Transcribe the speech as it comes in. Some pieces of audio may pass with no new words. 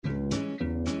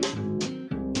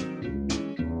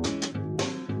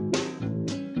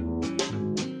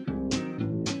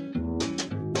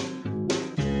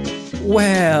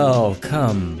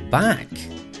Welcome back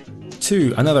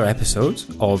to another episode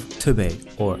of Tube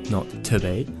or Not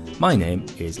Tube. My name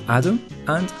is Adam,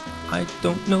 and I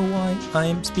don't know why I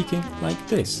am speaking like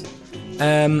this.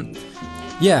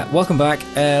 Welcome back.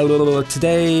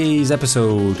 Today's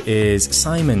episode is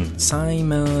Simon.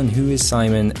 Simon, who is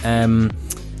Simon?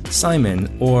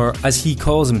 Simon, or as he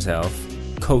calls himself,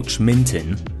 Coach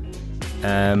Minton,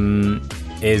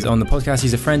 is on the podcast.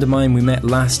 He's a friend of mine. We met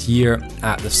last year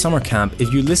at the summer camp.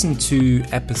 If you listen to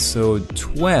episode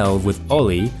 12 with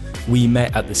Ollie, we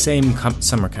met at the same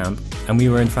summer camp, and we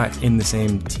were in fact in the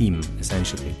same team,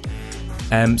 essentially.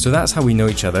 So that's how we know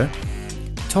each other.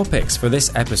 Topics for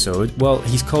this episode, well,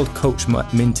 he's called Coach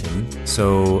Minton,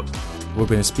 so we're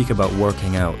going to speak about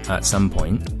working out at some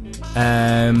point.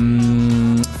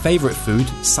 Favourite food,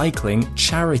 cycling,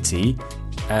 charity,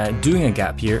 doing a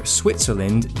gap year,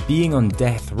 Switzerland, being on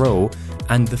death row,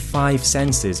 and the five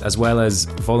senses, as well as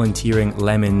volunteering,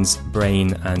 lemons,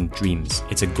 brain, and dreams.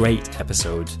 It's a great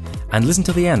episode. And listen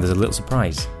to the end, there's a little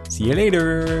surprise. See you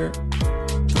later!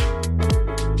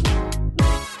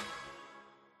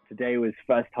 Today was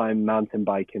first time mountain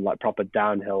biking, like proper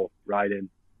downhill riding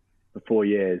for 4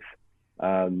 years.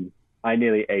 I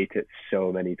nearly ate it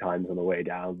so many times on the way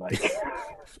down. Like,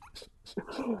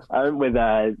 I went with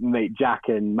mate Jack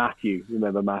and Matthew.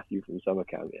 Remember Matthew from summer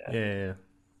camp? Yeah.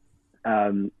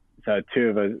 So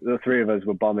the three of us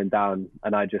were bombing down,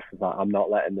 and I just was like, I'm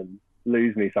not letting them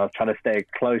lose me. So I was trying to stay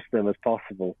close to them as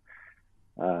possible.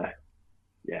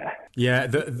 Yeah.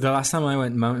 The last time I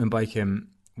went mountain biking,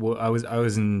 well, I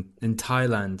was in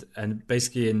Thailand, and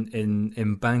basically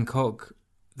in Bangkok,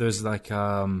 there's like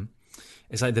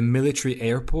it's like the military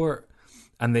airport,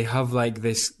 and they have like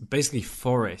this basically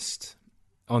forest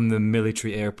on the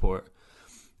military airport,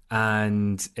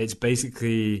 and it's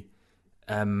basically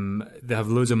they have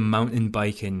loads of mountain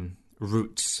biking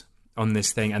routes on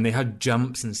this thing, and they had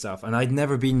jumps and stuff, and I'd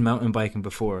never been mountain biking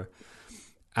before,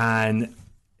 and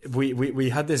we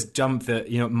had this jump that,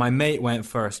 you know, my mate went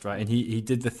first, right, and he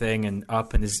did the thing and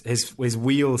up, and his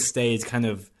wheel stayed kind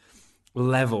of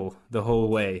level the whole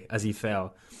way as he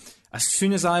fell. As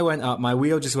soon as I went up, my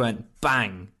wheel just went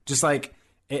bang, just like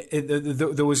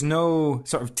there was no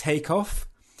sort of takeoff.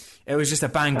 It was just a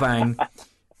bang bang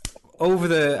over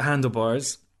the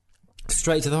handlebars,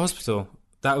 straight to the hospital.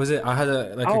 That was it. I had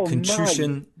a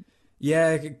contusion. Man.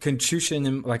 Yeah, contusion,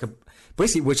 and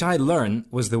basically, which I learned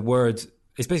was the word.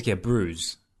 It's basically a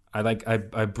bruise. I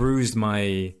bruised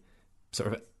my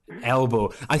sort of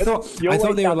elbow. I thought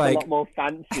they were like a lot more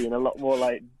fancy and a lot more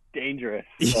like dangerous.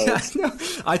 So. Yeah, no,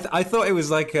 I thought it was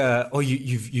like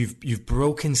you've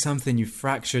broken something, you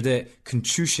fractured it,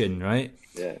 contusion, right?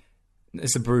 Yeah,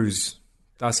 it's a bruise.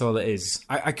 That's all it is.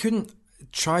 I couldn't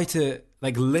try to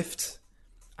like lift.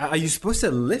 Are you supposed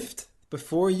to lift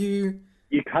before you?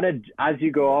 You kind of, as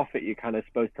you go off it, you're kind of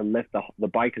supposed to lift the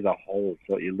bike as a whole,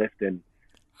 so you're lifting.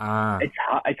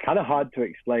 It's kind of hard to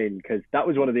explain, because that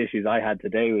was one of the issues I had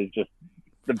today. Was just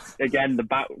the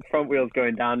front wheels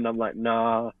going down, and I'm like,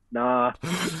 nah,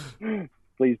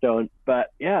 please don't.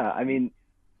 But yeah, I mean,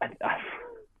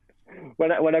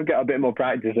 when I've got a bit more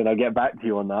practice, and I'll get back to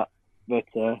you on that. But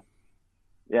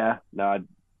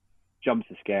jumps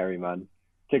are scary, man,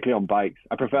 particularly on bikes.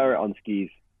 I prefer it on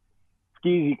skis.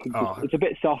 Skis, you can it's a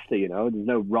bit softer, you know. There's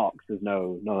no rocks, there's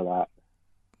none of that.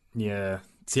 Yeah.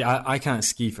 See, I can't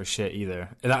ski for shit either.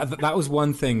 That was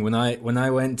one thing when I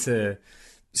went to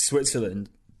Switzerland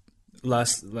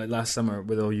last summer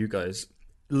with all you guys.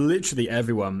 Literally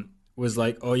everyone was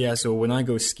like, "Oh yeah, so when I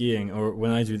go skiing, or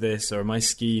when I do this, or my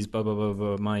skis, blah blah blah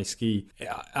blah, my ski."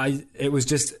 It was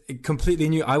just completely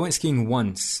new. I went skiing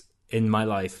once in my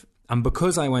life, and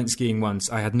because I went skiing once,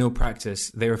 I had no practice.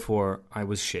 Therefore, I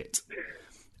was shit.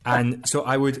 And so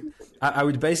I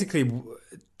would basically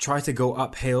try to go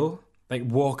uphill. Like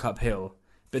walk uphill,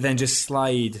 but then just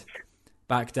slide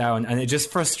back down, and it just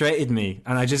frustrated me,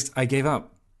 and I gave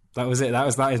up. That was it.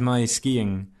 That is my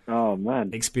skiing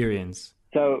experience.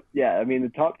 So yeah, I mean, the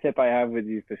top tip I have with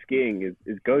you for skiing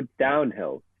is go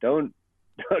downhill. Don't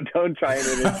try any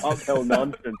of this uphill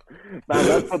nonsense, man.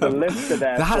 That's what the lifts are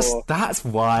there for. That's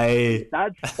why.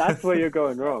 That's where you're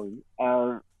going wrong.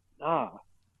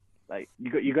 Like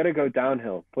you got to go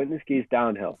downhill. Point the skis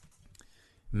downhill,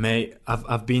 mate.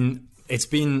 It's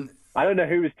been. I don't know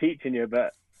who was teaching you,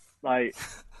 but like.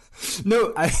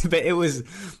 No, but it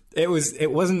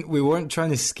wasn't. We weren't trying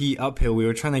to ski uphill. We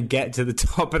were trying to get to the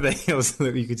top of the hill so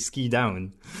that we could ski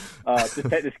down. Just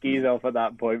take the skis off at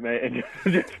that point, mate, and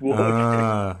just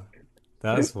walk.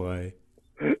 That's why.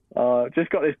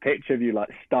 Just got this picture of you like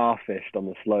starfished on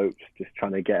the slopes, just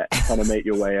trying to make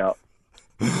your way up.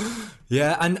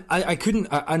 Yeah, and I couldn't.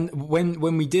 And when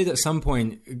we did at some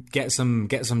point get some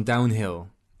downhill,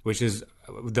 which is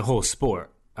the whole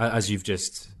sport, as you've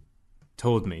just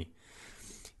told me.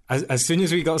 As soon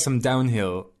as we got some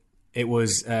downhill, it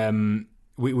was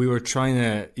we were trying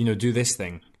to do this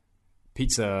thing,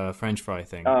 pizza French fry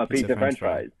thing. Oh, pizza French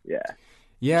fries, yeah.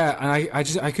 Yeah, and I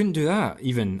couldn't do that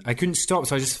even. I couldn't stop,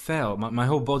 so I just fell. My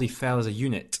whole body fell as a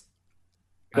unit.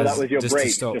 So that was your break,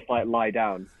 just like lie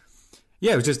down.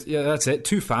 Yeah, it was just that's it.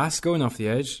 Too fast, going off the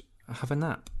edge. Have a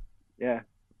nap. Yeah,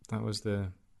 that was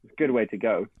the good way to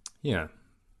go. Yeah,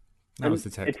 that was the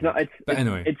technique. But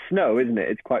anyway, it's snow, isn't it?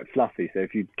 It's quite fluffy. So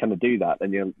if you kind of do that,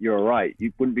 then you're all right.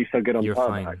 You wouldn't be so good on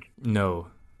tarmac. Fine. No,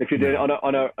 if you're doing it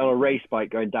on a race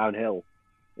bike going downhill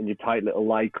in your tight little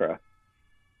lycra,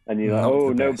 and you're like,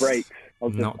 oh, no brakes.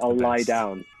 I'll lie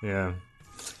down. Yeah.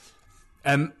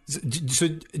 So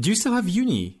do you still have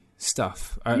uni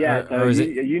stuff?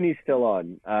 Uni's still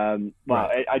on.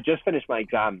 Right. I just finished my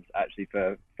exams actually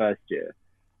for first year.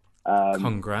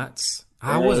 Congrats!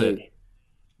 How was it?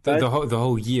 The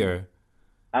whole year.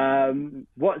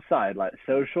 What side? Like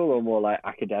social or more like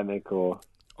academic or?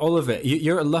 All of it.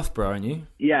 You're at Loughborough, aren't you?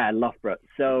 Yeah, Loughborough.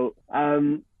 So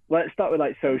let's start with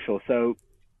like social. So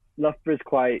Loughborough's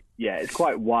it's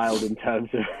quite wild in terms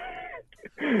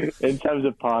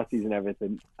of parties and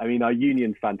everything. I mean, our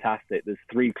union's fantastic. There's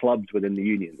 3 clubs within the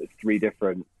union. There's 3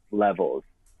 different levels.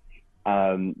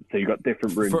 So you've got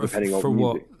different rooms depending on music.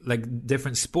 What? Like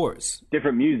different sports?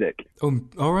 Different music. Oh,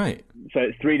 all right. So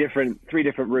it's 3 different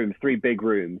rooms, 3 big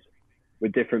rooms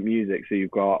with different music. So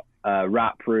you've got a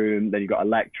rap room, then you've got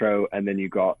electro, and then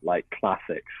you've got like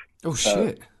classics. Oh,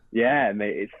 shit. Yeah,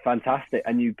 mate, it's fantastic.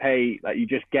 And you pay, like, you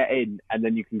just get in and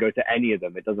then you can go to any of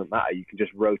them. It doesn't matter. You can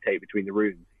just rotate between the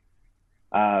rooms.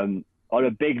 On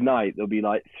a big night, there'll be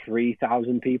like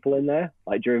 3,000 people in there,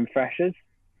 like during Freshers.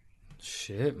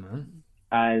 Shit, man.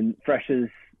 And Freshers,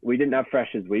 we didn't have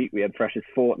Freshers Week. We had Freshers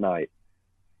Fortnight,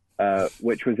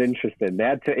 which was interesting. They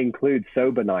had to include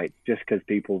sober nights just because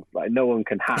people, like, no one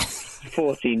can have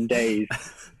 14 days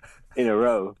in a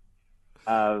row.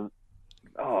 Oh,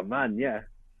 man, yeah.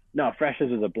 No, Freshers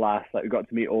was a blast. Like, we got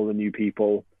to meet all the new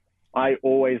people. I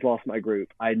always lost my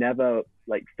group. I never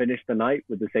finished the night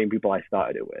with the same people I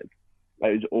started it with.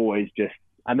 It was always just,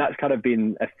 and that's kind of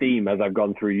been a theme as I've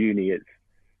gone through uni.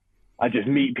 I just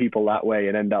meet people that way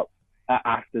and end up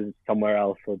after somewhere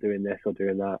else or doing this or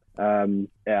doing that.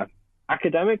 Yeah,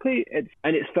 academically,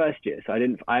 it's first year, so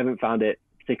I haven't found it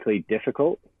particularly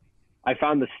difficult. I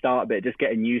found the start bit, just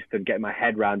getting used to getting my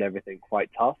head around everything, quite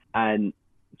tough, and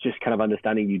just kind of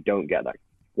understanding you don't get that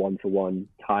one-to-one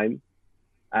time.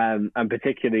 And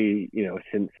particularly,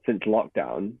 since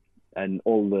lockdown and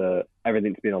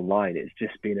everything's been online, it's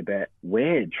just been a bit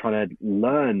weird trying to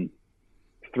learn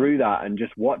through that and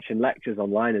just watching lectures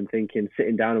online and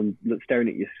sitting down and staring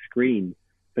at your screen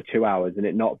for 2 hours and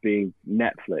it not being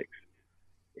Netflix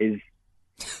is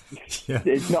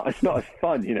it's not as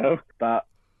fun, But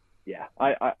yeah,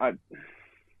 I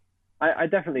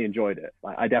definitely enjoyed it.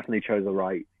 I definitely chose the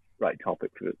right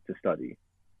topic to study.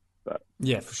 But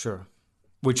yeah, for sure.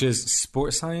 Which is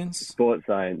sports science? Sports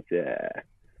science, yeah.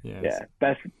 Yes.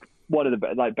 Yeah. One of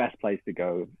the best place to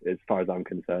go as far as I'm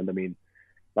concerned. I mean,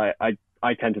 I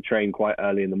tend to train quite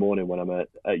early in the morning when I'm at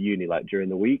uni, during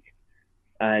the week.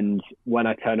 And when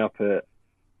I turn up at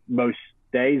most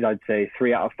days, I'd say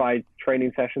 3 out of 5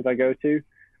 training sessions I go to,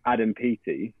 Adam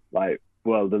Peaty,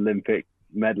 world Olympic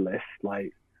medalist,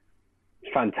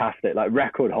 fantastic,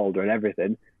 record holder and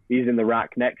everything. He's in the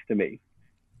rack next to me.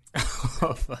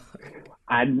 Oh, fuck.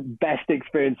 And best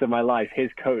experience of my life,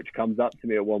 his coach comes up to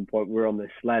me at one point. We're on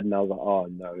this sled and I was like, oh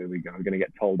no, here we go. I'm going to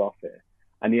get told off here.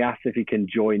 And he asked if he can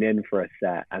join in for a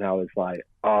set. And I was like,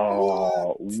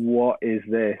 oh, what is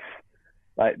this?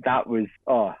 That was,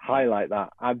 highlight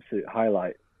that, absolute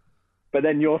highlight. But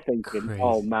then you're thinking, crazy.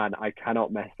 Oh man, I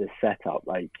cannot mess this set up.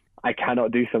 I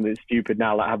cannot do something stupid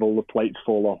now, have all the plates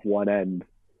fall off one end.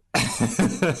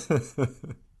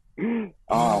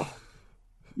 Oh,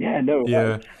 yeah, no.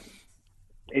 Yeah.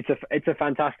 It's a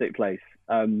fantastic place.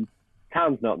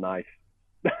 Town's not nice.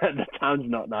 The town's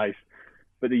not nice,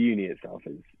 but the uni itself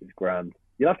is grand.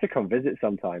 You'll have to come visit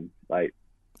sometime.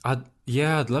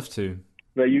 I'd love to.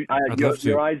 But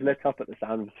your eyes lit up at the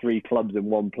sound of 3 clubs in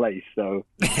one place. So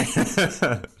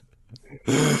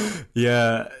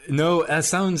yeah, no, that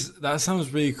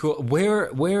sounds really cool.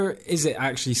 Where is it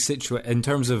actually situated in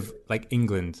terms of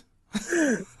England?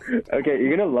 Okay,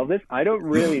 you're gonna love this. I don't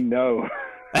really know.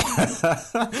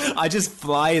 I just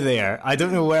fly there. I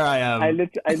don't know where I am. I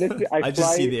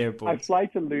just see the airport. I fly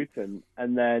to Luton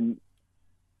and then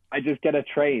I just get a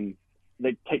train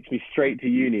that takes me straight to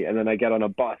uni, and then I get on a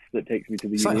bus that takes me to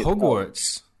the it's uni. Like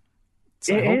Hogwarts. It's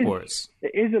like Hogwarts.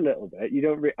 It is a little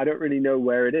bit. I don't really know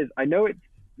where it is. I know it's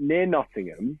near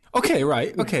Nottingham. Okay,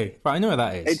 right. I know where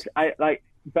that is.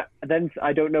 But then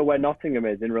I don't know where Nottingham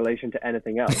is in relation to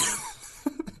anything else.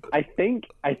 I think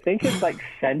it's like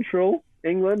central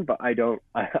England, but I don't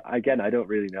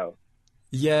really know.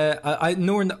 Yeah, I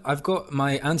know. I've got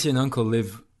my auntie and uncle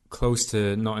live close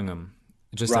to Nottingham,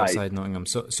 just outside Nottingham.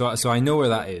 So I know where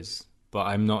that is, but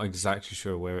I'm not exactly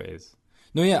sure where it is.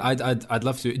 No, yeah, I'd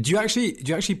love to. Do you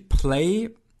actually play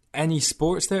any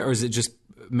sports there, or is it just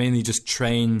mainly just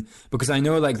train? Because I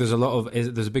know like there's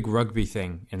a big rugby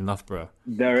thing in Loughborough.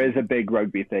 There is a big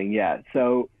rugby thing, yeah.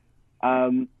 So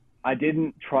I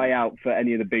didn't try out for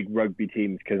any of the big rugby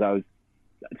teams because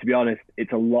to be honest,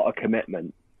 it's a lot of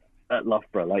commitment at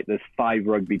Loughborough. Like there's 5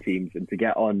 rugby teams, and to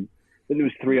get on, I think there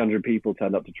was 300 people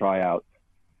turned up to try out.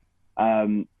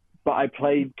 But I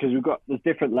played because there's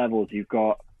different levels. You've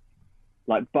got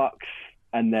like Bucks,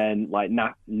 and then like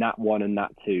Nat 1 and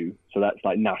Nat 2. So that's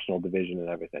like national division and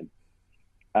everything,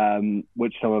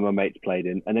 which some of my mates played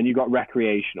in. And then you've got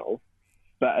recreational,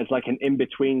 but as like an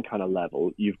in-between kind of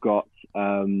level, you've got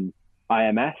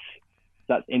IMS,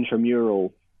 that's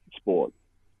intramural sport,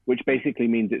 which basically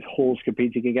means it's halls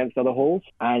competing against other halls.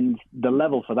 And the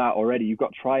level for that already, you've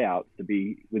got tryouts to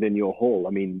be within your hall.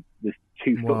 I mean, there's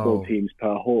 2 football teams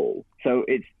per hall. So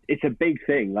it's a big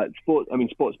thing. Like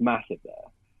sport's massive there.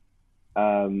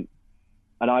 And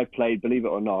I played, believe it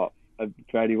or not,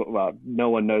 no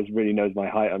one really knows my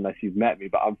height unless you've met me,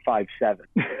 but I'm 5'7",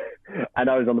 and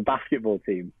I was on the basketball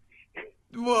team.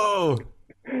 Whoa!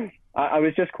 I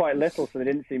was just quite little, so they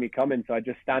didn't see me coming. So I'd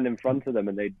just stand in front of them,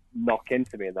 and they'd knock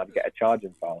into me, and I'd get a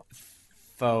charging foul.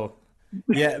 Foul.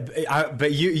 Yeah,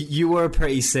 but you were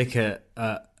pretty sick at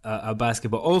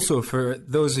basketball. Also, for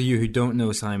those of you who don't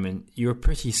know Simon, you're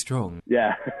pretty strong.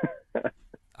 Yeah.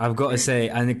 I've got to say,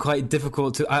 and quite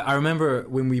difficult to. I remember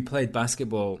when we played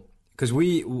basketball, because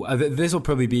this will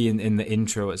probably be in the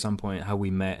intro at some point how we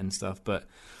met and stuff. But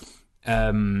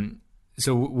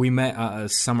so we met at a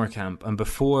summer camp, and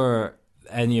before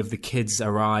any of the kids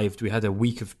arrived, we had a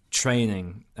week of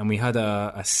training, and we had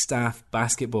a staff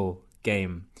basketball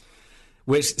game,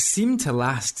 which seemed to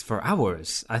last for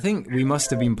hours. I think we must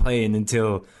have been playing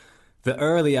until the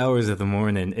early hours of the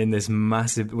morning in this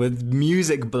massive, with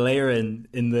music blaring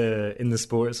in the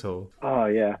sports hall. Oh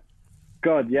yeah,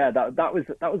 God, yeah. That was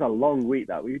a long week.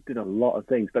 That we did a lot of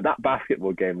things, but that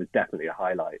basketball game was definitely a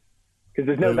highlight because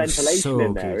there's no ventilation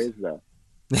in there, is there?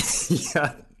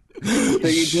 Yeah. So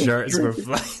shirts were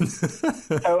flying.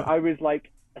 So I was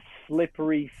like a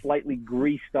slippery, slightly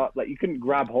greased up. Like you couldn't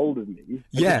grab hold of me.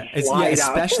 Yeah,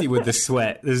 especially with the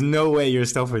sweat. There's no way you're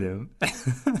stopping him.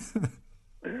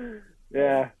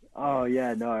 Yeah. Oh,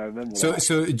 yeah. No, I remember.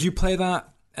 So do you play that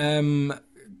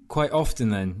quite often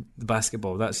then? The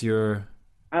basketball. That's your.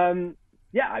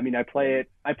 Yeah. I mean, I play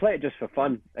it just for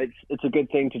fun. It's a good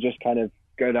thing to just kind of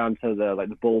go down to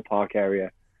the ballpark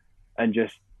area and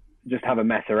just have a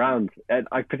mess around. And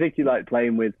I particularly like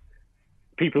playing with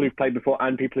people who've played before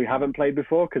and people who haven't played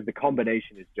before because the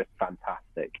combination is just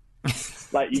fantastic.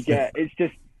 Like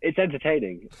it's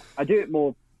entertaining. I do it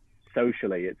more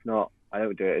socially. I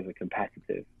don't do it as a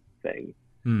competitive thing.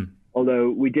 Although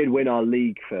we did win our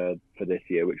league for this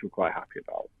year, which we're quite happy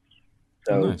about.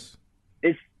 So nice.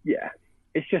 It's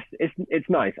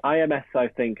nice. IMS, I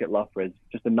think, at Loughborough is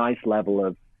just a nice level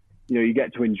of, you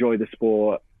get to enjoy the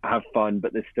sport, have fun,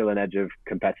 but there's still an edge of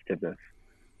competitiveness.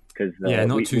 Because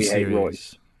not too serious. Hate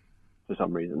Royce for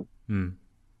some reason.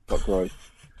 Fuck Royce.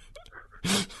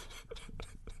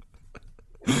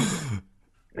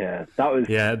 Yeah, that was.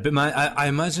 Yeah, but I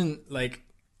imagine, like,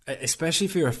 especially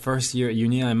for your first year at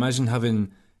uni, I imagine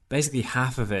having basically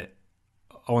half of it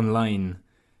online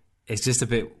is just a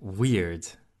bit weird.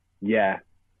 Yeah.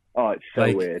 Oh, it's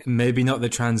so weird. Maybe not the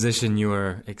transition you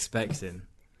were expecting.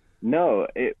 No,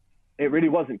 it really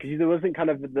wasn't, because there wasn't kind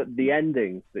of the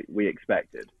ending that we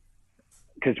expected.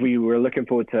 Because we were looking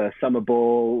forward to summer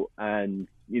ball and,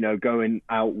 going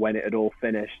out when it had all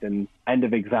finished and end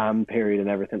of exam period and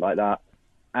everything like that.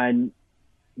 And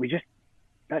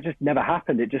that just never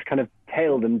happened. It just kind of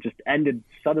tailed and just ended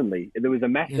suddenly. There was a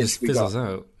message it just fizzles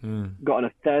out. Got on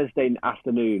a Thursday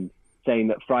afternoon saying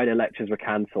that Friday lectures were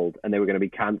cancelled and they were going to be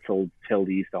cancelled till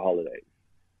the Easter holidays.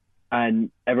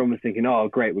 And everyone was thinking, oh,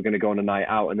 great, we're going to go on a night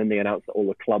out. And then they announced that all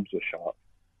the clubs were shut.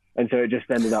 And so it just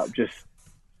ended up just,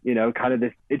 kind of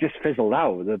this, it just fizzled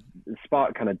out. The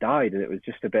spark kind of died and it was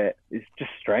just it's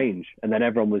just strange. And then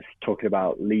everyone was talking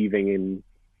about leaving in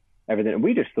everything. And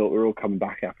we just thought we were all coming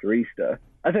back after Easter,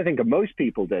 as I think most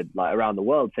people did, like around the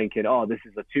world, thinking, oh, this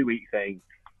is a 2-week thing.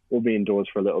 We'll be indoors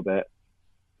for a little bit.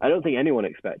 I don't think anyone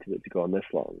expected it to go on this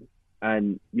long.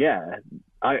 And yeah,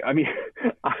 I mean,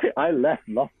 I left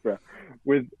Loughborough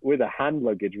with a hand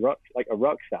luggage, like a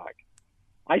rucksack.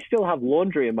 I still have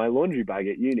laundry in my laundry bag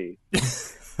at uni.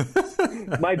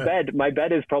 My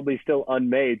bed is probably still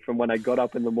unmade from when I got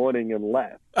up in the morning and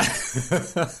left.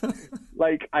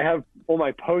 Like, I have all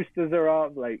my posters are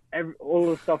up, like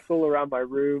all the stuff's all around my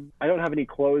room. I don't have any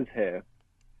clothes here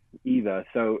either,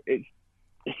 so it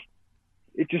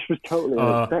just was totally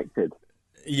unexpected.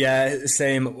 Yeah,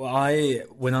 same.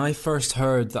 When I first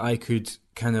heard that I could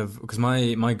kind of, because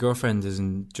my girlfriend is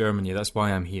in Germany, that's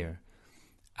why I'm here.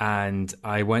 And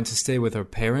I went to stay with her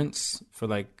parents for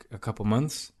like a couple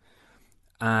months.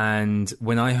 And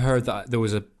when I heard that there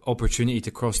was an opportunity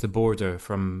to cross the border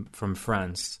from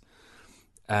France,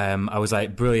 I was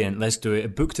like, brilliant, let's do it. I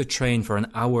booked a train for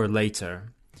an hour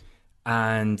later.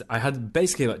 And I had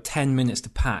basically like 10 minutes to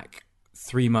pack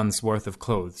 3 months worth of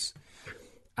clothes.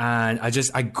 And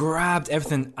I grabbed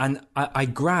everything, and I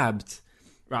grabbed,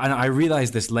 and I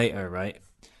realized this later, right?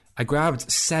 I grabbed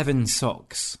 7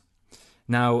 socks.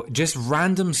 Now, just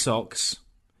random socks.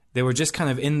 They were just kind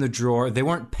of in the drawer. They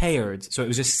weren't paired, so it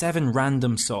was just 7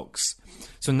 random socks.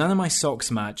 So none of my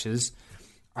socks matches.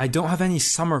 I don't have any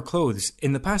summer clothes.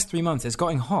 In the past 3 months, it's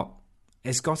gotten hot.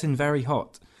 It's gotten very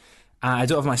hot. I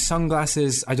don't have my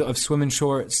sunglasses. I don't have swimming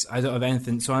shorts. I don't have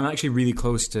anything. So I'm actually really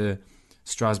close to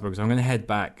Strasbourg. So I'm going to head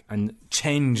back and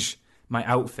change my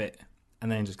outfit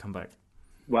and then just come back.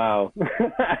 Wow.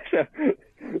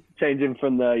 Changing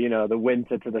from the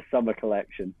winter to the summer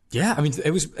collection. Yeah, I mean,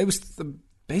 it was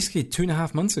basically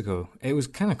 2.5 months ago. It was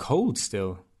kind of cold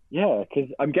still. Yeah, because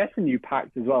I'm guessing you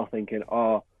packed as well, thinking,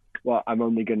 oh, well, I'm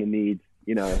only going to need,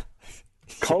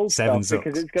 cold 7 stuff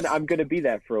socks. because I'm going to be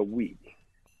there for a week.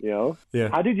 Yeah.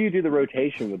 How did you do the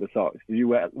rotation with the socks? Did you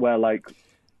wear like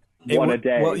one a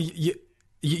day? Well,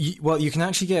 you can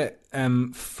actually get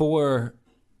 4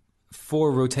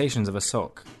 rotations of a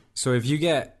sock. So if you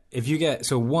get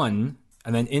one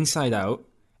and then inside out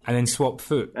and then swap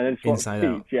foot and then swap inside feet,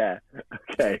 out. Yeah.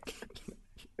 Okay.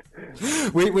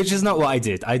 Which is not what I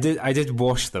did. I did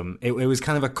wash them. It was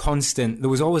kind of a constant. There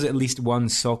was always at least one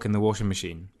sock in the washing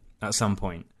machine at some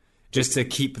point, just to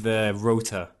keep the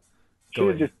rota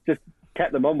going. Should have just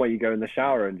kept them on while you go in the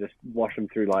shower and just wash them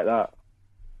through like that.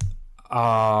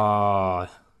 Ah,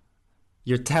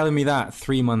 you're telling me that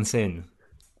 3 months in?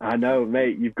 I know,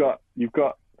 mate. You've got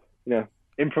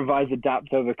improvise,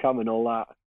 adapt, overcome, and all that.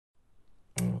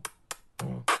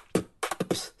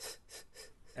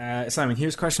 Simon,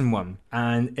 here's question 1,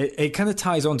 and it kind of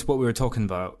ties on to what we were talking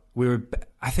about.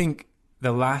 I think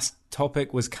the last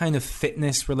topic was kind of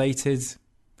fitness related,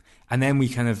 and then we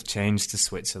kind of changed to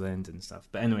Switzerland and stuff.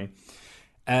 But anyway,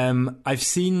 I've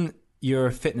seen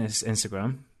your fitness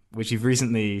Instagram, which you've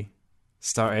recently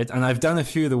started, and I've done a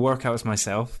few of the workouts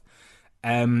myself.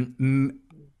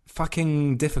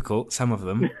 Fucking difficult, some of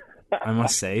them, I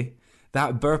must say.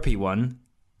 That burpee one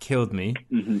killed me.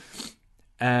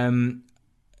 Mm-hmm.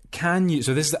 Can you?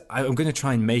 So I'm going to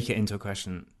try and make it into a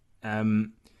question.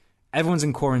 Everyone's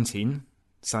in quarantine,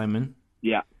 Simon.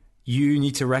 Yeah. You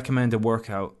need to recommend a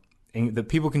workout that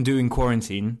people can do in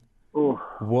quarantine. Ooh.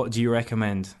 What do you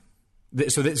recommend?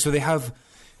 So they have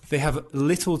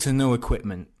little to no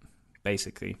equipment,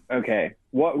 basically. Okay.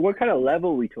 What kind of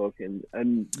level are we talking,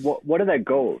 and what are their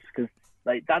goals? Because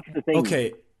like that's the thing.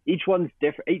 Okay. Each one's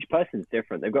different. Each person's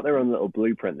different. They've got their own little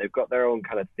blueprint. They've got their own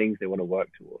kind of things they want to work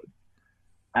towards.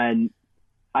 And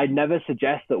I'd never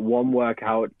suggest that one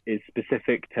workout is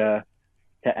specific to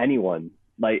anyone.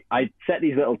 Like, I set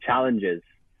these little challenges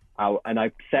out and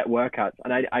I set workouts,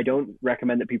 and I don't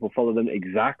recommend that people follow them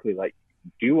exactly. Like,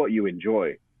 do what you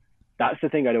enjoy. That's the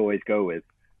thing I'd always go with.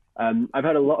 I've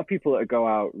had a lot of people that go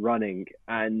out running,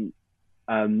 and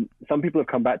some people have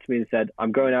come back to me and said,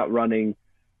 I'm going out running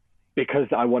because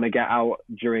I want to get out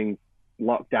during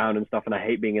lockdown and stuff, and I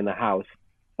hate being in the house,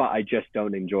 but I just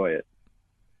don't enjoy it.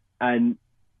 And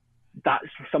that's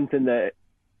something that,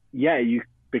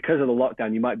 because of the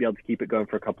lockdown, you might be able to keep it going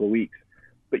for a couple of weeks,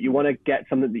 but you want to get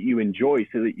something that you enjoy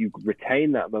so that you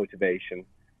retain that motivation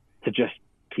to just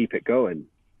keep it going.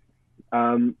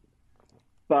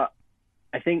 But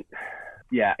I think,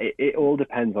 it all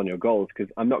depends on your goals,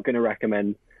 because I'm not going to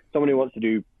recommend someone who wants to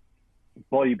do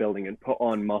bodybuilding and put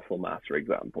on muscle mass, for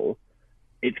example.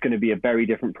 It's going to be a very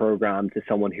different program to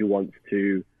someone who wants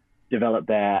to develop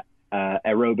their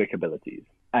aerobic abilities,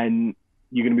 and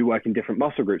you're going to be working different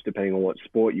muscle groups depending on what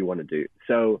sport you want to do.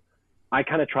 So I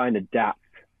kind of try and adapt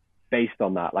based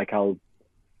on that. Like, I'll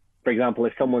for example,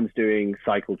 if someone's doing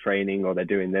cycle training or they're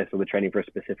doing this or they're training for a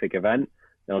specific event,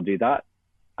 they'll do that.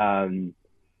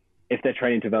 If they're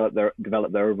training to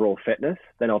develop their overall fitness,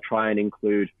 then I'll try and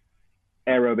include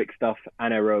aerobic stuff,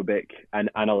 anaerobic and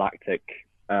analactic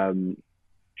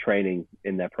training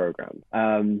in their program.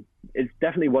 It's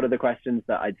definitely one of the questions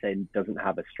that I'd say doesn't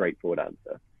have a straightforward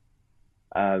answer.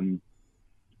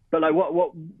 But like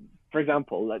what for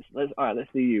example, let's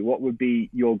see you. What would be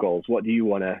your goals? What do you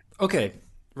want to? Okay.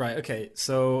 Right. Okay.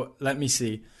 So let me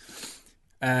see.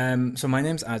 So my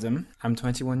name's Adam. I'm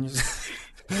 21 years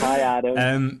old. Hi,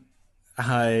 Adam.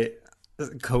 Hi,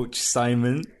 Coach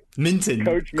Simon Minton.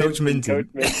 Coach Minton.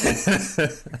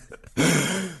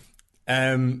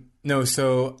 No.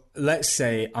 So let's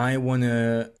say I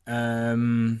wanna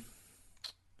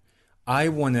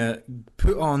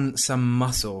put on some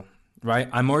muscle. Right.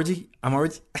 I'm already.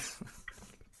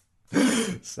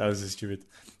 Sounds stupid.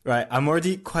 Right. I'm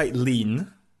already quite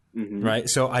lean. Mm-hmm. Right,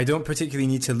 so I don't particularly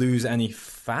need to lose any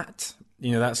fat.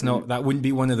 You know, that's not that wouldn't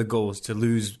be one of the goals, to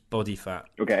lose body fat.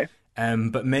 Okay.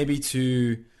 But maybe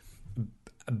to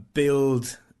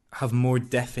have more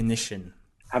definition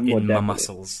in my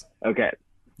muscles. Okay.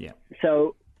 Yeah.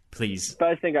 So, please.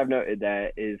 First thing I've noted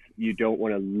there is you don't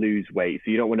want to lose weight,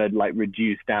 so you don't want to like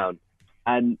reduce down.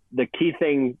 And the key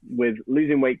thing with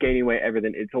losing weight, gaining weight,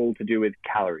 everything, it's all to do with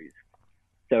calories.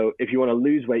 So if you want to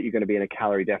lose weight, you're going to be in a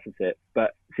calorie deficit.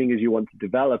 But seeing as you want to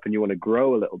develop and you want to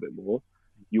grow a little bit more,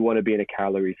 you want to be in a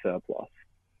calorie surplus.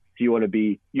 So you want to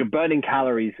be, you're burning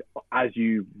calories as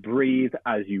you breathe,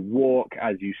 as you walk,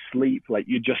 as you sleep. Like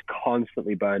you're just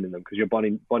constantly burning them because your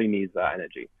body needs that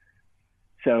energy.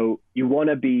 So you want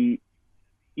to be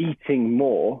eating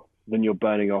more than you're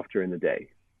burning off during the day,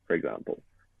 for example.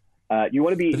 You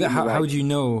want to be. How do you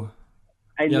know?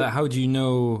 How do you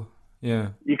know? Yeah,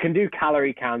 you can do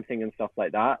calorie counting and stuff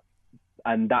like that,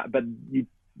 but you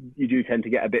do tend to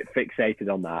get a bit fixated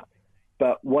on that.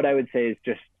 But what I would say is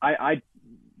just I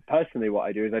personally, what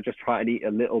I do is I just try and eat a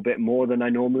little bit more than I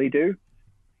normally do.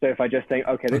 So if I just think,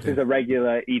 okay, this is a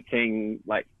regular eating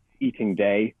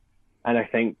day, and I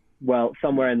think, well,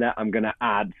 somewhere in there I'm going to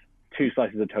add 2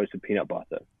 slices of toasted peanut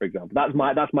butter, for example. That's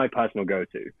my personal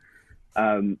go-to.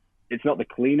 It's not the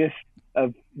cleanest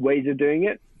of ways of doing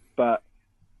it, but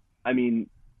I mean,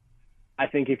 I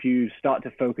think if you start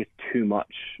to focus too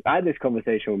much, I had this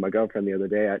conversation with my girlfriend the other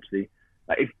day, actually,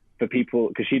 for people,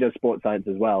 because she does sports science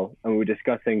as well, and we were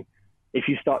discussing if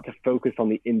you start to focus on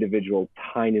the individual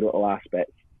tiny little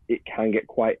aspects, it can get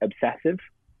quite obsessive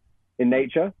in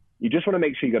nature. You just want to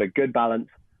make sure you got a good balance,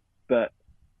 but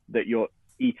that you're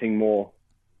eating more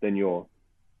than you're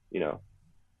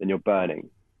burning.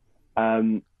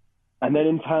 And then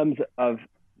in terms of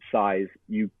size,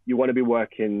 you want to be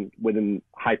working within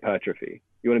hypertrophy.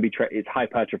 You want to be it's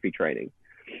hypertrophy training.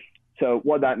 So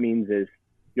what that means is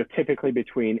you're typically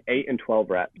between 8 and 12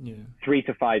 reps, 3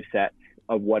 to 5 sets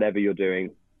of whatever you're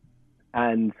doing.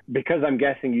 And because I'm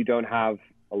guessing you don't have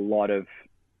a lot of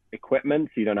equipment,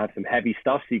 so you don't have some heavy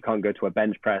stuff, so you can't go to a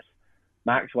bench press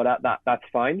max, that's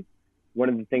fine. One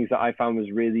of the things that I found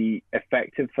was really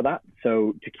effective for that,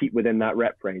 so to keep within that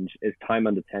rep range, is time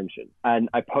under tension. And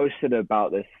I posted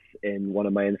about this in one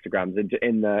of my Instagrams,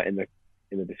 in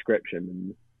the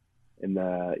description, in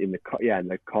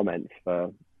the comments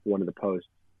for one of the posts.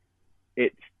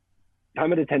 It's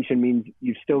time under tension means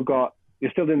you're still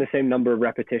doing the same number of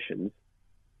repetitions,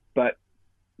 but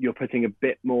you're putting a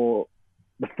bit more.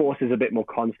 The force is a bit more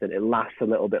constant. It lasts a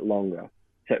little bit longer.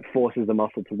 So it forces the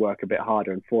muscle to work a bit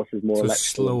harder and forces more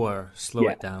electrical. Slow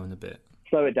it down a bit.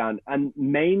 Slow it down. And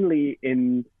mainly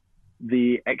in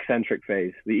the eccentric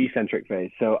phase, the eccentric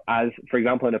phase. So as, for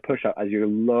example, in a push-up, as you're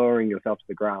lowering yourself to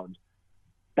the ground,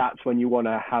 that's when you want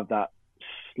to have that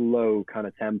slow kind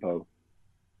of tempo.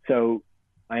 So,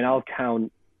 and I'll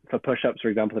count for push-ups, for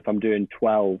example, if I'm doing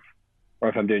 12, or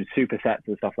if I'm doing supersets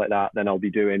and stuff like that, then I'll be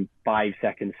doing 5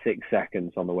 seconds, 6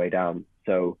 seconds on the way down.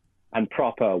 So, and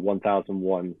proper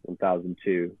 1001,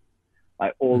 1002,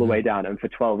 like all the way down, and for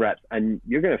 12 reps, and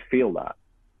you're going to feel that.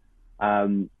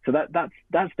 So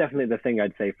that's definitely the thing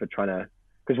I'd say for trying to,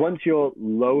 because once you're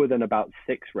lower than about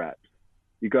 6 reps,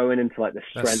 you're going into like the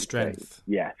strength phase.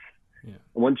 Yes. Yeah.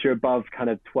 And once you're above kind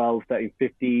of 12, 13,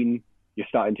 15, you're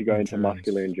starting to go into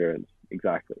muscular endurance.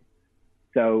 Exactly.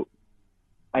 So,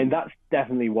 and that's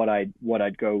definitely what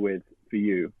I'd go with for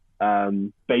you,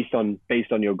 based on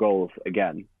your goals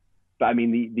again. But I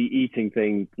mean, the eating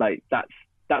thing, like that's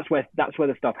where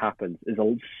the stuff happens. Is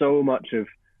so much of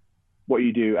what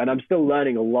you do, and I'm still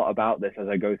learning a lot about this as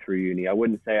I go through uni. I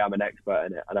wouldn't say I'm an expert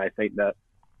in it, and I think that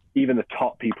even the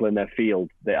top people in their field,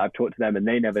 that I've talked to them, and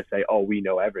they never say, "Oh, we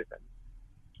know everything."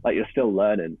 Like, you're still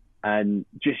learning. And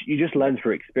you just learn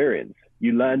through experience.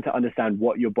 You learn to understand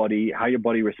how your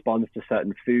body responds to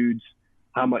certain foods,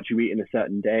 how much you eat in a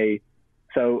certain day.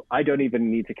 So I don't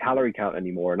even need to calorie count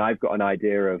anymore. And I've got an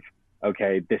idea of,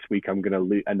 okay, this week I'm going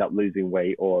to end up losing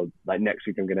weight, or like next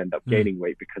week I'm going to end up gaining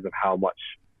weight because of how much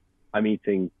I'm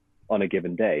eating on a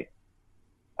given day.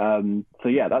 So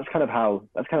yeah, that's kind of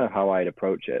how I'd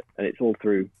approach it. And it's all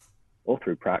through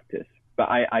practice. But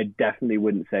I definitely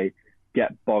wouldn't say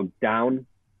get bogged down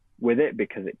with it,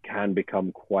 because it can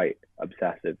become quite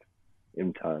obsessive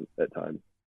at times.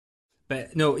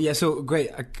 But no, yeah, so great.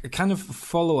 A kind of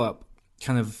follow-up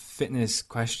kind of fitness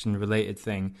question related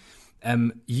thing.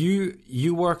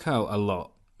 You work out a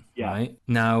lot, right?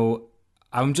 Now,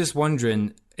 I'm just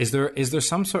wondering, is there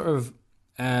some sort of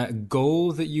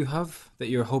goal that you have that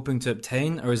you're hoping to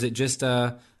obtain, or is it just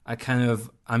a kind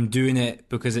of, I'm doing it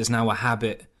because it's now a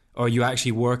habit, or are you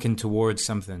actually working towards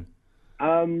something?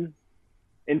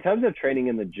 In terms of training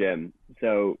in the gym,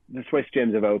 so the Swiss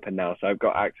gyms have opened now, so I've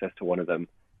got access to one of them.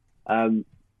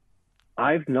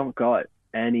 I've not got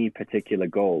any particular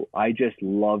goal. I just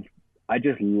love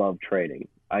training.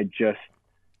 I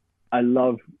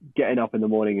love getting up in the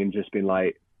morning and just being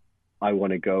like, I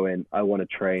want to go in, I want to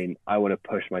train, I want to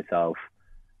push myself.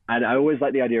 And I always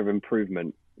like the idea of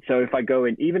improvement. So if I go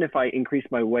in, even if I increase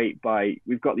my weight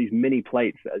we've got these mini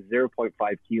plates that are 0.5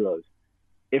 kilos.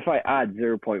 If I add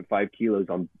 0.5 kilos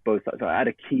on both sides, so I add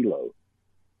a kilo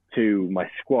to my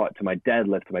squat, to my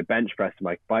deadlift, to my bench press, to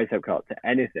my bicep curl, to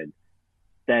anything,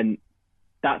 then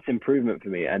that's improvement for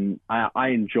me. And I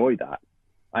enjoy that.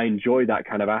 I enjoy that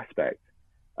kind of aspect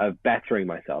of bettering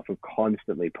myself, of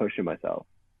constantly pushing myself.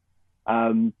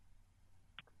 I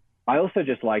also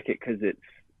just like it because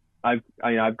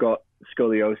I've got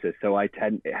scoliosis, so it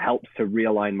helps to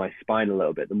realign my spine a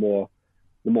little bit. The more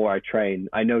I train,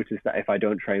 I notice that if I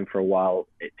don't train for a while,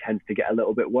 it tends to get a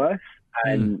little bit worse.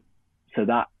 And so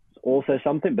that's also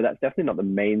something, but that's definitely not the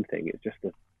main thing. It's just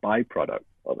a byproduct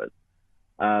of it.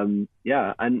 And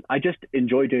I just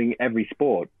enjoy doing every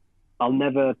sport. I'll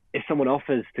never, if someone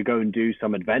offers to go and do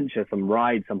some adventure, some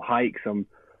ride, some hike, some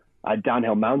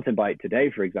downhill mountain bike today,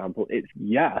 for example, it's,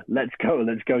 let's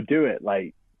go do it.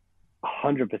 Like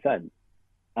 100%.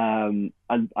 And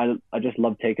I just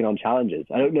love taking on challenges.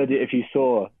 I don't know if you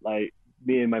saw, like,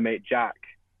 me and my mate Jack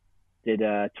did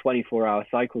a 24-hour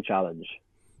cycle challenge.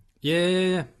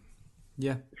 Yeah.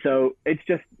 So it's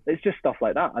just stuff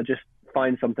like that. I just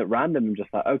find something random and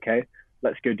just like, okay,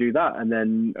 let's go do that. And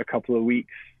then it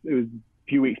was a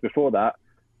few weeks before that,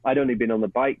 I'd only been on the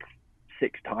bike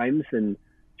 6 times, and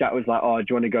Jack was like, oh, do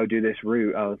you want to go do this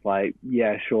route? I was like,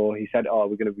 yeah, sure. He said, oh,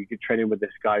 we're going to be training with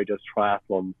this guy who does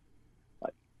triathlon.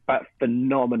 Like,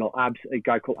 phenomenal, a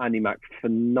guy called Andy Mack,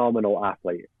 phenomenal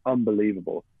athlete,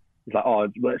 unbelievable. He's like, oh,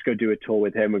 let's go do a tour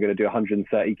with him. We're going to do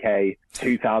 130K,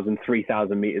 2,000,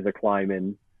 3,000 meters of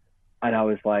climbing. And I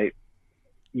was like,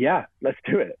 yeah, let's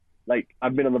do it. Like,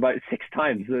 I've been on the bike 6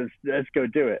 times. Let's go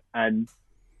do it. And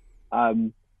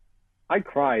I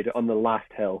cried on the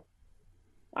last hill.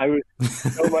 I was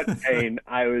so much pain.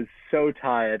 I was so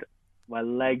tired. My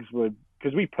legs were,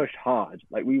 because we pushed hard.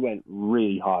 Like, we went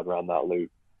really hard around that loop.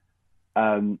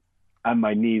 And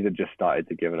my knees had just started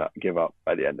to give up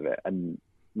by the end of it. And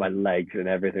my legs and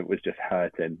everything was just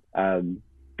hurting.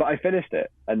 But I finished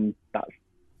it, and that's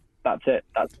it.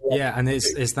 And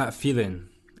it's that feeling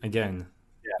again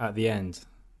at the end.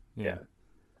 Yeah.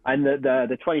 And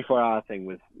the 24-hour thing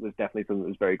was definitely something that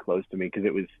was very close to me, because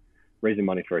it was raising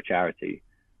money for a charity,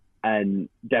 and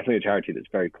definitely a charity that's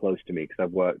very close to me because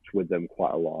I've worked with them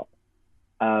quite a lot.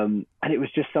 And it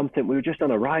was just something, we were just on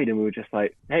a ride and we were just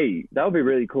like, hey, that would be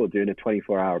really cool doing a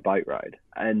 24-hour bike ride.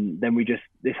 And then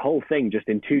this whole thing just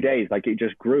in 2 days, like, it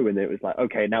just grew, and it was like,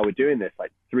 okay, now we're doing this.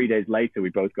 Like 3 days later, we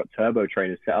both got turbo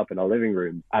trainers set up in our living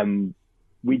room. And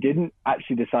we didn't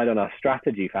actually decide on our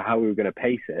strategy for how we were going to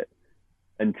pace it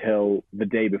until the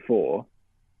day before.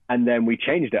 And then we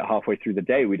changed it halfway through the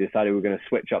day. We decided we were going to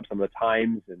switch up some of the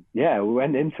times. And we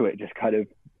went into it just kind of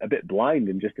a bit blind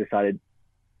and just decided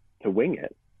to wing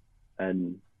it.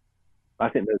 And I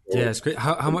think it's great.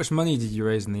 How much money did you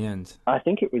raise in the end? I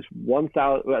think it was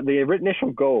 1,000. The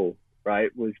initial goal, right,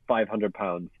 was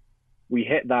 £500. We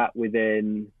hit that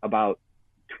within about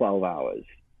 12 hours,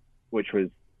 which was,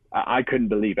 I couldn't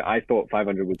believe it. I thought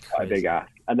 500 was quite a big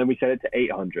ask. And then we set it to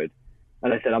 800.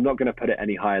 And I said, I'm not going to put it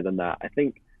any higher than that. I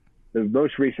think the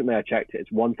most recently I checked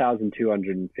it's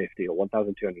 1,250 or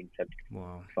 1,275.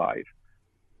 Wow.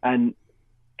 And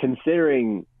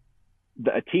considering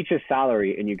that a teacher's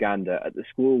salary in Uganda at the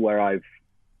school where I've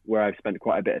spent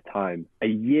quite a bit of time, the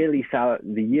yearly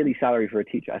salary for a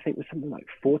teacher, I think, was something like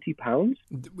 £40.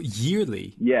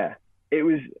 Yearly? Yeah, it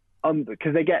was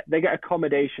because they get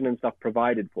accommodation and stuff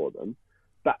provided for them,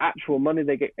 but actual money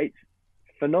they get, it's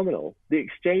phenomenal. The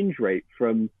exchange rate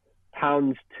from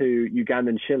pounds to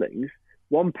Ugandan shillings,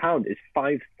 £1 is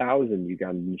 5,000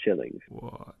 Ugandan shillings.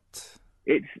 What?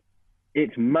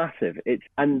 It's massive.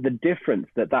 And the difference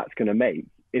that's going to make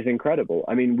is incredible.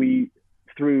 I mean,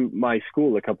 through my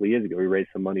school a couple of years ago, we raised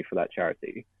some money for that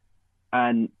charity,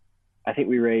 and I think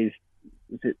we raised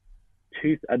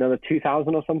another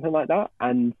 2,000 or something like that,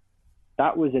 and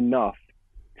that was enough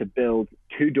to build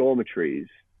 2 dormitories,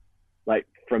 like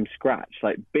from scratch,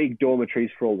 like big dormitories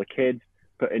for all the kids,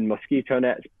 put in mosquito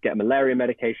nets, get malaria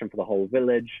medication for the whole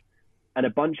village, and a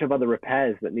bunch of other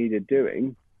repairs that needed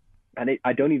doing. And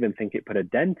I don't even think it put a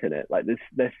dent in it. Like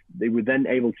they were then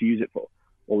able to use it for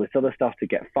all this other stuff, to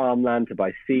get farmland, to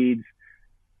buy seeds.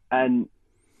 And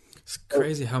it's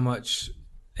crazy how much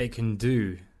it can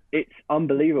do. It's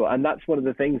unbelievable. And that's one of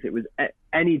the things. It was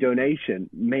any donation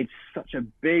made such a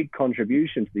big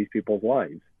contribution to these people's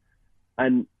lives.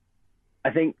 And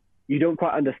I think you don't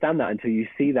quite understand that until you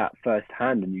see that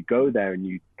firsthand, and you go there and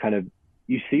you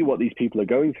see what these people are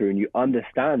going through, and you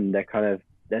understand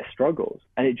their struggles.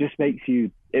 And it just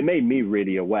it made me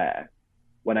really aware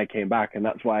when I came back. And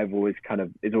that's why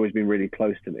it's always been really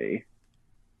close to me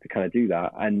to kind of do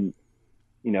that. And,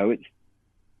 you know,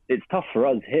 it's tough for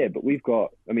us here, but we've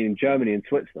got, I mean, in Germany and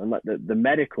Switzerland, like the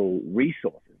medical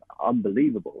resources are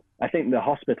unbelievable. I think the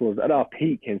hospitals at our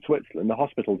peak in Switzerland, the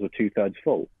hospitals were 2/3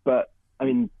 full. But I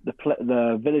mean,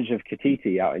 the village of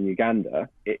Kititi out in Uganda,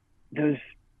 there's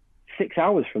 6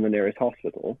 hours from the nearest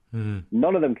hospital. Mm.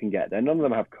 None of them can get there. None of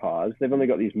them have cars. They've only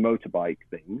got these motorbike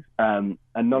things, and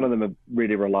none of them are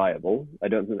really reliable. I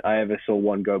don't think I ever saw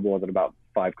one go more than about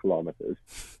 5 kilometers.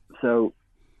 So,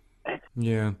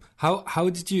 yeah. How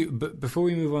did you? Before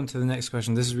we move on to the next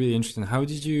question, this is really interesting. How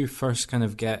did you first kind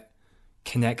of get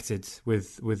connected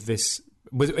with this?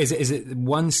 Is it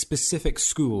one specific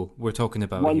school we're talking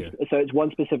about here? So it's one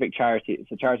specific charity.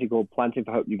 It's a charity called Planting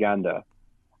for Hope Uganda.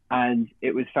 And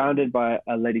it was founded by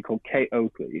a lady called Kate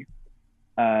Oakley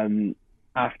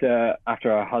after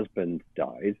her husband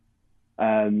died.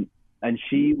 And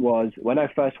she was, when I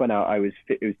first went out,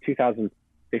 it was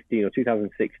 2015 or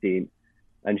 2016.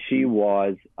 And she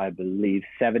was, I believe,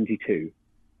 72.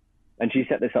 And she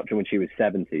set this up to when she was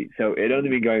 70. So it had only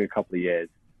been going a couple of years.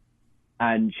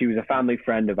 And she was a family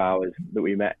friend of ours that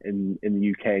we met in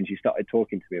the UK. And she started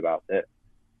talking to me about it.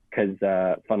 Because,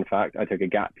 fun fact, I took a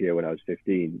gap year when I was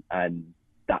 15, and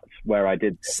that's where I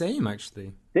did. Same,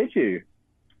 actually. Did you?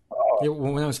 Oh. Yeah,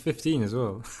 when I was 15 as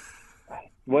well.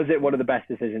 Was it one of the best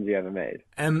decisions you ever made?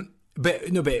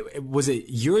 But was it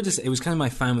your decision? It was kind of my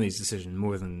family's decision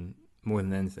more than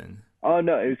anything. Oh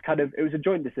no, it was a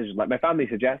joint decision. Like, my family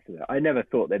suggested it. I never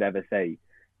thought they'd ever say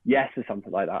yes or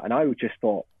something like that, and I just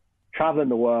thought traveling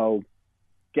the world,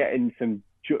 getting some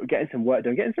work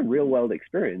done, getting some real world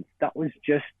experience. That was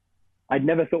just. I'd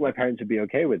never thought my parents would be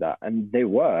okay with that, and they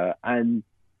were. And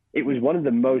it was one of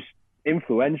the most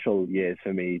influential years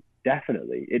for me,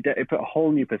 definitely. It put a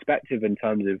whole new perspective in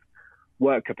terms of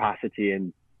work capacity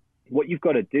and what you've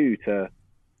got to do to,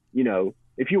 you know,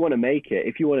 if you want to make it,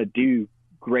 if you want to do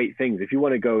great things, if you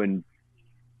want to go and,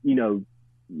 you know,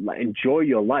 enjoy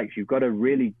your life, you've got to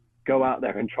really go out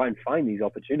there and try and find these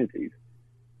opportunities.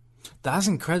 That's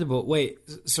incredible. Wait,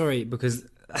 sorry, because...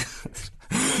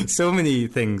 so many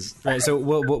things, right? So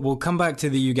we'll come back to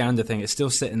the Uganda thing. It's still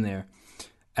sitting there.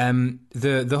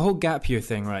 The whole gap year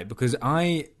thing, right? Because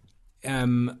it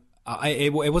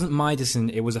wasn't my decision.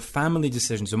 It was a family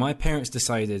decision. So my parents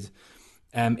decided.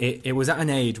 It was at an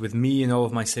age with me and all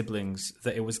of my siblings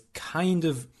that it was kind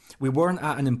of, we weren't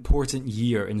at an important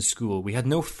year in school. We had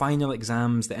no final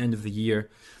exams at the end of the year.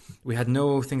 We had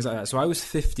no things like that. So I was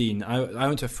 15. I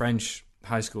went to a French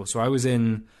high school. So I was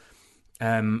in.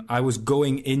 I was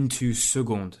going into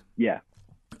seconde. Yeah.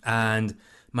 And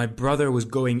my brother was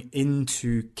going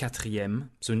into quatrième.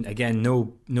 So again,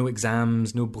 no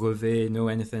exams, no brevet, no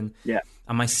anything. Yeah.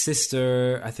 And my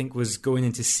sister, I think, was going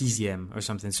into sixième or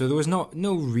something. So there was no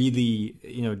really,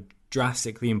 you know,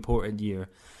 drastically important year.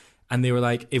 And they were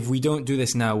like, if we don't do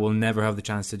this now, we'll never have the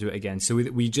chance to do it again. So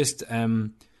we just,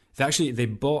 they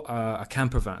bought a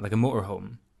camper van, like a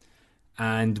motorhome.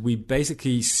 And we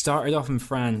basically started off in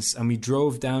France and we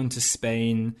drove down to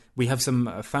Spain. We have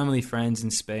some family friends in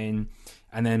Spain,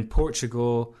 and then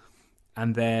Portugal.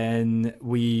 And then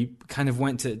we kind of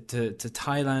went to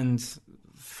Thailand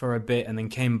for a bit and then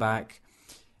came back.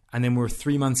 And then we're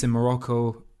 3 months in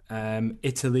Morocco,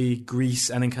 Italy, Greece,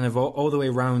 and then kind of all the way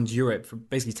around Europe for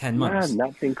basically 10 months. Man,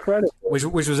 that's incredible. Which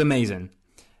was amazing.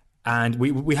 And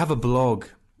we have a blog.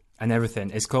 and everything.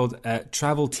 It's called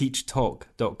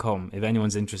travelteachtalk.com, if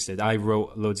anyone's interested. I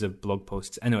wrote loads of blog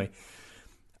posts. Anyway,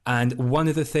 and one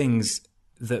of the things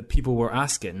that people were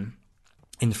asking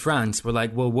in France were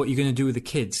like, well, what are you going to do with the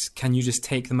kids? Can you just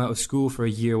take them out of school for a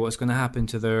year? What's going to happen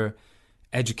to their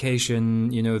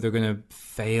education? You know, they're going to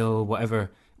fail,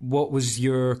 whatever. What was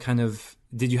your kind of...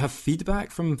 Did you have feedback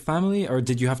from family, or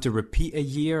did you have to repeat a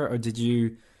year, or did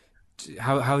you...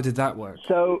 How did that work?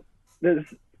 So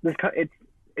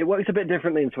it works a bit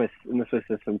differently in the Swiss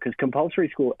system, because compulsory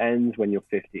school ends when you're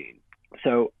 15.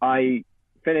 So I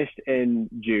finished in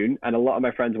June, and a lot of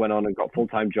my friends went on and got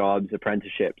full-time jobs,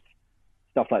 apprenticeships,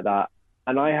 stuff like that.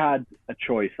 And I had a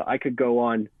choice. I could go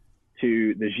on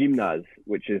to the gymnase,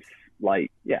 which is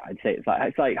like, I'd say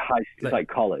it's like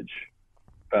college.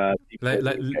 Like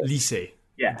lycée.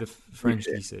 Yeah. The French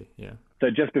lycée, yeah. So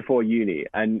just before uni,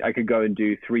 and I could go and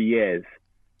do 3 years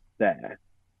there.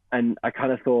 And I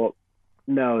kind of thought,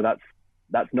 no,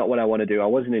 that's not what I want to do. I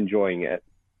wasn't enjoying it.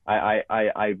 I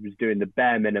was doing the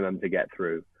bare minimum to get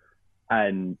through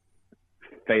and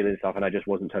failing stuff, and I just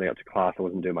wasn't turning up to class. I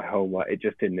wasn't doing my homework. It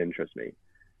just didn't interest me.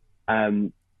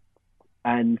 And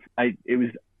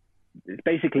it's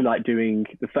basically like doing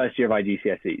the first year of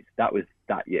IGCSEs. That was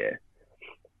that year,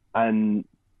 and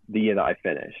the year that I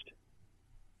finished.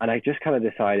 And I just kind of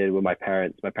decided with my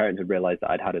parents had realized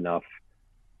that I'd had enough.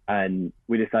 And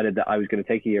we decided that I was going to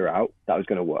take a year out, that I was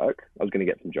going to work, I was going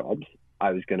to get some jobs,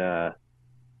 I was going to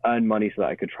earn money so that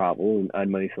I could travel and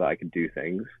earn money so that I could do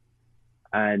things.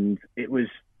 And it was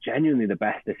genuinely the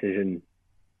best decision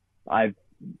I've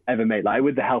ever made, like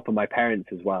with the help of my parents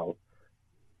as well.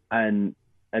 And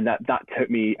that took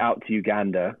me out to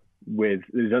Uganda there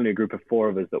was only a group of 4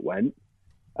 of us that went.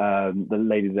 The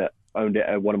lady that owned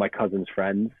it, one of my cousin's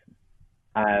friends.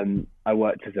 I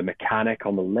worked as a mechanic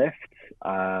on the lift.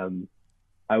 I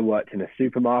worked in a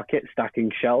supermarket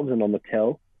stacking shelves and on the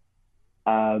till.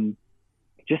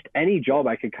 Just any job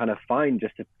I could kind of find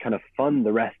just to kind of fund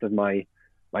the rest of my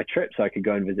trip so I could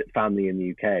go and visit family in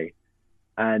the UK.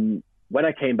 And when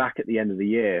I came back at the end of the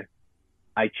year,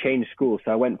 I changed schools.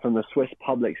 So I went from the Swiss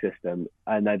public system,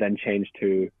 and I then changed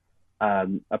to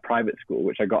a private school,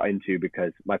 which I got into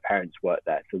because my parents worked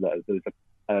there. So there was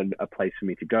a place for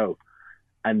me to go.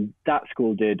 And that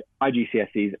school did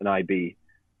IGCSEs and IB.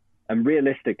 And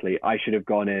realistically, I should have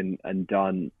gone in and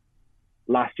done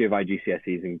last year of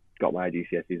IGCSEs and got my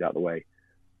IGCSEs out of the way.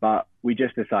 But we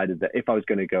just decided that if I was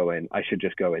going to go in, I should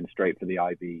just go in straight for the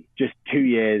IB. Just 2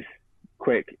 years,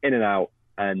 quick, in and out.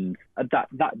 And that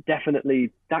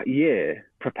definitely, that year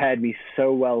prepared me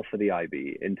so well for the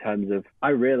IB in terms of, I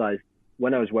realized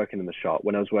when I was working in the shop,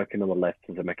 when I was working on the lifts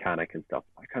as a mechanic and stuff,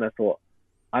 I kind of thought,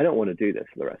 I don't want to do this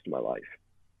for the rest of my life.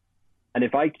 And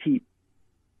if I keep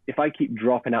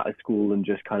dropping out of school and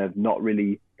just kind of not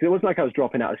really, because it wasn't like I was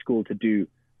dropping out of school to do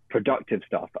productive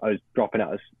stuff. I was dropping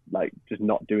out of like just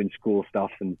not doing school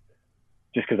stuff, and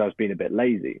just because I was being a bit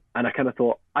lazy. And I kind of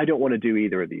thought, I don't want to do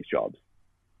either of these jobs.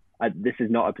 This is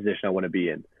not a position I want to be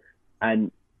in.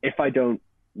 And if I don't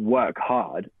work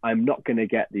hard, I'm not going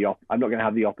to I'm not going to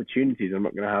have the opportunities. I'm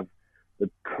not going to have the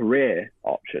career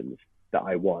options that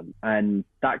I want. And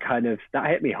that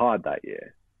hit me hard that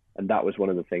year. And that was one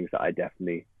of the things that I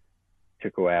definitely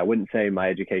took away. I wouldn't say my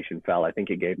education fell. I think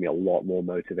it gave me a lot more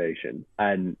motivation.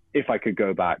 And if I could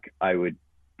go back, I would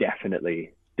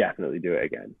definitely do it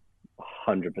again.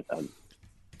 100%.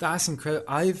 That's incredible.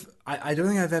 I don't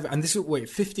think I've ever, and this was, wait,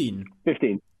 15?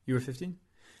 15. You were 15?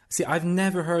 See, I've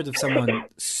never heard of someone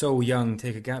so young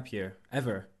take a gap year,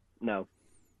 ever. No.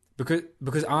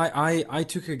 Because I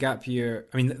took a gap year.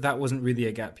 I mean, that wasn't really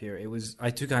a gap year. I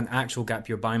took an actual gap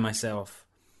year by myself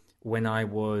when I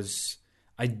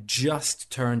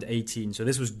just turned 18. So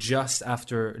this was just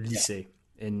after lycée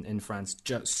in France,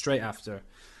 just straight after.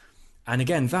 And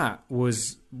again, that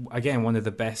was one of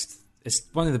the best. It's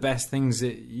one of the best things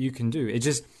that you can do.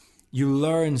 You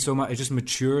learn so much. It just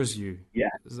matures you. Yeah.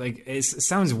 It's like, it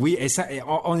sounds weird. It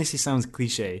honestly sounds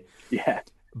cliche. Yeah.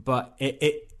 But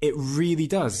it really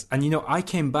does. And, I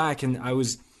came back and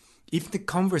even the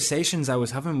conversations I was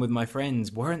having with my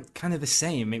friends weren't kind of the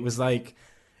same. It was like,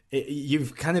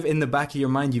 you've kind of in the back of your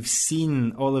mind, you've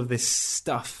seen all of this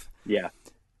stuff. Yeah.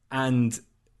 And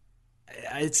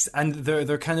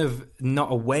they're kind of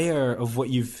not aware of what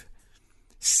you've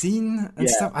seen and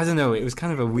stuff. I don't know. It was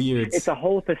kind of a weird... It's a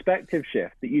whole perspective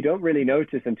shift that you don't really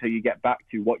notice until you get back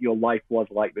to what your life was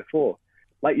like before.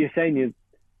 Like you're saying,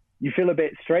 you feel a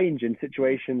bit strange in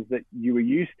situations that you were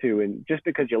used to, and just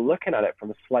because you're looking at it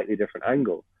from a slightly different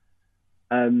angle.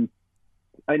 And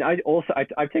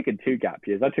I've taken 2 gap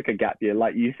years. I took a gap year,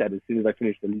 like you said, as soon as I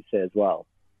finished the lycée as well.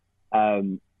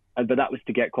 but that was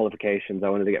to get qualifications. I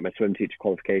wanted to get my swim teacher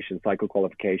qualification, cycle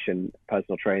qualification,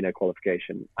 personal trainer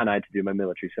qualification, and I had to do my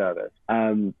military service.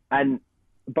 And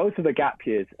both of the gap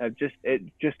years have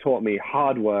just taught me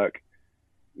hard work,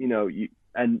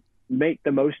 and make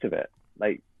the most of it.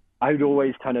 Like I'd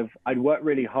work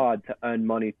really hard to earn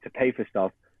money to pay for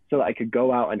stuff so that I could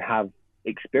go out and have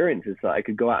experiences, so that I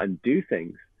could go out and do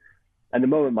things. And the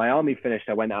moment my army finished,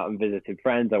 I went out and visited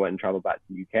friends. I went and traveled back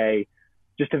to the UK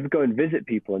just to go and visit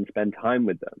people and spend time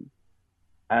with them.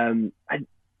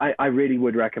 I really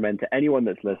would recommend to anyone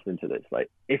that's listening to this, like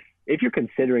if you're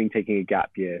considering taking a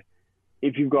gap year,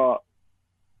 if you're going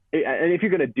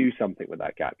to do something with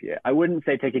that gap year, I wouldn't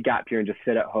say take a gap year and just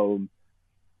sit at home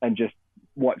and just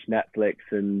watch Netflix,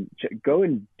 and go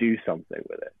and do something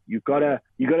with it. You gotta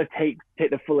take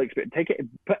the full experience,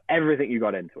 put everything you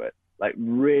got into it. Like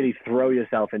really throw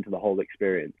yourself into the whole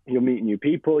experience. You'll meet new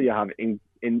people, you'll have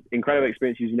incredible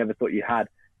experiences you never thought you had,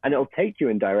 and it'll take you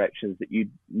in directions that you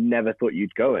never thought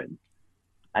you'd go in.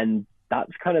 And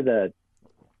that's kind of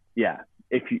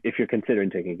if you're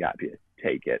considering taking a gap year,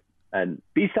 take it. And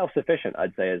be self-sufficient,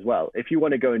 I'd say as well. If you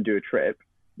want to go and do a trip,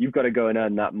 you've got to go and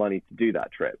earn that money to do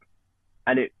that trip.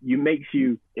 And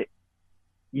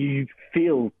you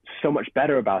feel so much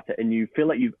better about it, and you feel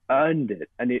like you've earned it,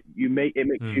 and it makes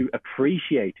you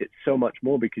appreciate it so much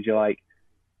more, because you're like,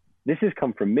 this has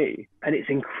come from me, and it's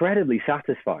incredibly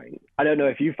satisfying. I don't know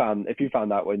if you found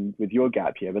that with your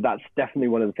gap year, but that's definitely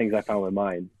one of the things I found with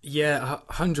mine. Yeah,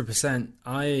 100%.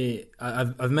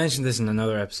 I've mentioned this in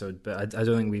another episode, but I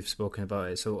don't think we've spoken about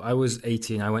it. So I was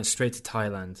 18. I went straight to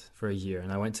Thailand for a year,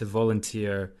 and I went to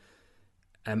volunteer.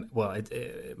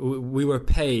 We were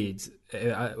paid.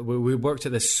 We worked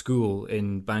at this school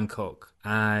in Bangkok,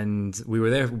 and we were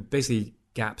there. Basically,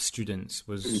 gap students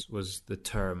was the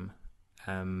term.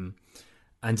 And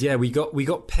yeah, we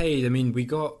got paid. I mean,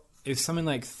 it's something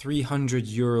like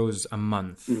 €300 a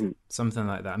month, something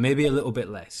like that, maybe a little bit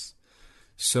less.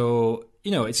 So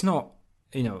it's not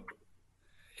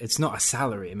a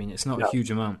salary. I mean, it's not a huge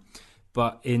amount,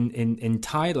 but in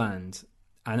Thailand.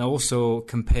 And also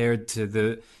compared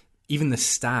to even the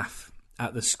staff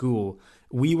at the school,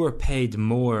 we were paid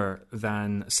more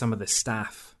than some of the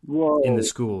staff in the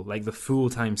school, like the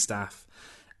full-time staff.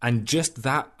 And just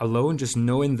that alone, just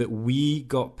knowing that we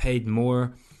got paid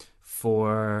more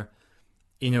for,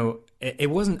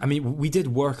 it wasn't, I mean, we did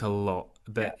work a lot,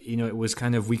 but, it was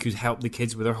kind of, we could help the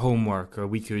kids with their homework, or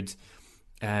we could...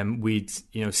 we'd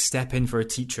step in for a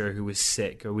teacher who was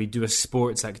sick, or we'd do a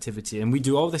sports activity, and we'd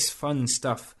do all this fun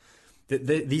stuff that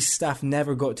these staff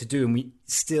never got to do, and we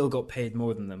still got paid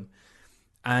more than them.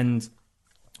 And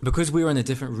because we were in a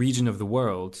different region of the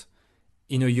world,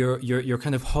 your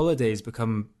kind of holidays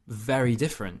become very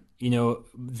different.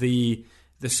 The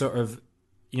sort of,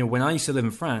 when I used to live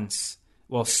in France,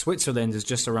 well, Switzerland is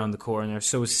just around the corner,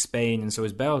 so is Spain, and so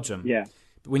is Belgium. Yeah.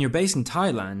 But when you're based in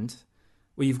Thailand,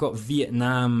 well, you've got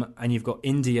Vietnam and you've got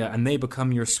India, and they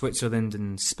become your Switzerland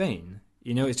and Spain.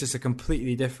 It's just a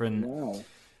completely different. Wow.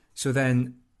 So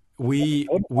then we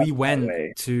went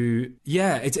to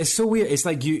it's so weird. It's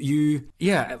like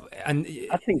and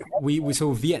we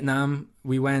saw Vietnam.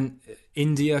 We went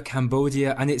India,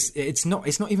 Cambodia, and it's not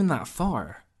even that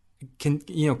far.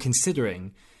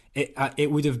 Considering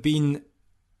it would have been.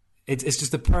 It's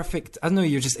just the perfect. I don't know.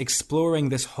 You're just exploring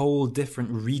this whole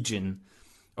different region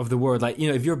of the world. Like,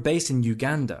 if you're based in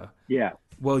Uganda,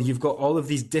 well, you've got all of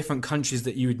these different countries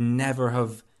that you would never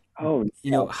have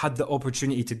had the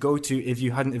opportunity to go to if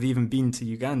you hadn't have even been to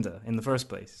Uganda in the first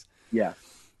place.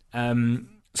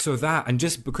 So that, and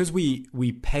just because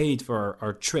we paid for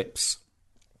our trips,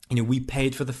 we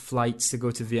paid for the flights to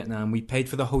go to Vietnam, we paid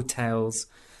for the hotels,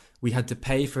 we had to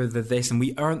pay for this, and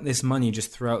we earned this money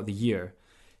just throughout the year.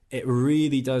 It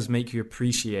really does make you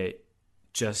appreciate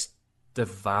just the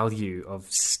value of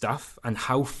stuff, and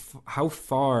how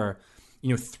far,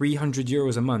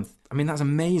 €300 a month. I mean, that's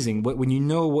amazing when you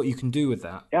know what you can do with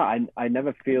that. Yeah, I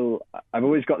never feel, I've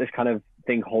always got this kind of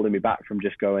thing holding me back from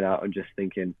just going out and just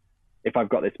thinking, if I've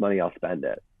got this money, I'll spend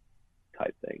it,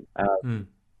 type thing.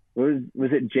 Was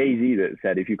it Jay-Z that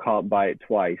said, if you can't buy it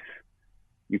twice,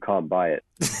 you can't buy it?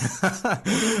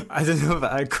 I don't know,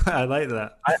 but I like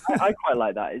that. I quite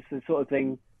like that. It's the sort of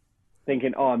thing,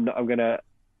 thinking,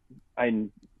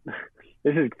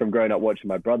 this is from growing up watching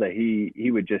my brother. He'd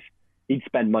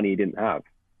spend money he didn't have.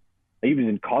 He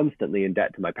was constantly in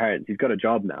debt to my parents. He's got a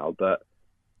job now, but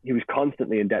he was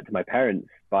constantly in debt to my parents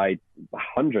by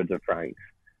hundreds of francs.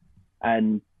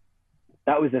 And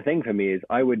that was the thing for me, is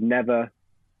I would never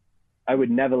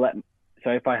let, so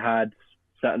if I had a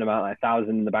certain amount, like 1,000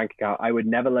 in the bank account, I would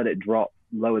never let it drop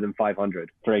lower than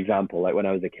 500, for example, like when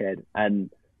I was a kid.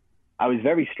 And I was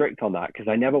very strict on that because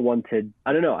I never wanted,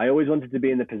 I don't know, I always wanted to be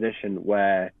in the position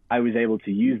where I was able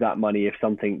to use that money if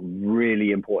something really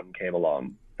important came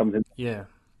along, something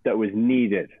that was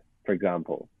needed, for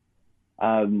example.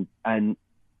 And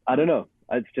I don't know,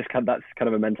 it's just that's kind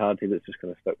of a mentality that's just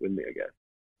kind of stuck with me, I guess.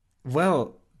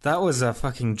 Well, that was a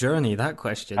fucking journey, that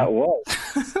question. That was.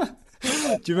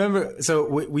 Do you remember? So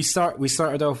we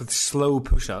started off with slow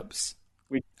push-ups.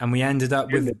 And we ended up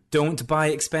with don't buy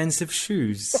expensive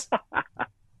shoes.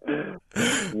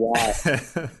 Wow.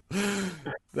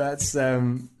 That's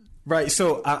right.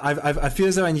 So I feel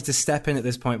as though I need to step in at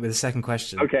this point with the second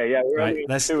question. Okay, yeah. Right.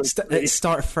 Let's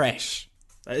start fresh.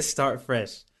 Let's start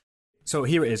fresh. So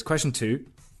here it is. Question 2.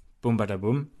 Boom, bada,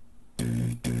 boom.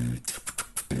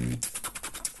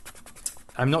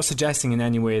 I'm not suggesting in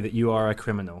any way that you are a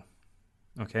criminal.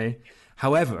 Okay.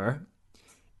 However,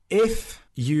 if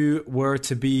you were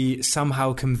to be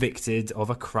somehow convicted of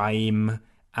a crime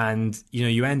and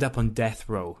you end up on death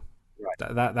row,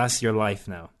 right. That's your life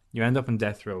now. You end up on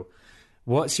death row.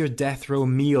 What's your death row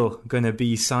meal gonna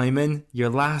be, Simon? Your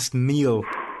last meal.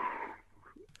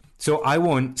 So I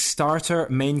want starter,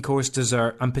 main course,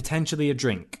 dessert, and potentially a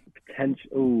drink.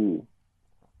 Ooh.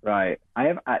 Right. I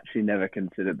have actually never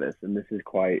considered this, and this is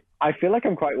quite... I feel like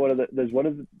I'm quite one of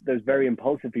those very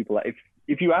impulsive people that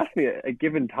if you ask me at a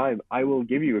given time, I will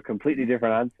give you a completely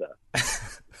different answer.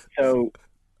 So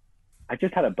I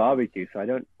just had a barbecue, so I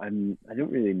don't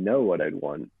really know what I'd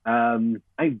want. I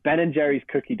think Ben and Jerry's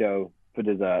cookie dough for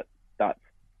dessert. That's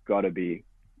gotta be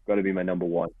my number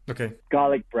one. Okay.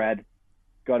 Garlic bread.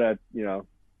 Garlic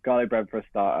bread for a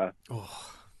starter.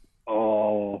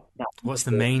 Oh, what's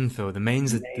the main though? The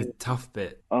main's the tough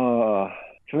bit. Oh,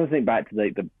 trying to think back to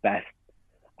the best.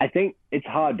 I think it's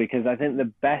hard because I think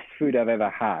the best food I've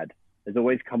ever had has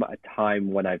always come at a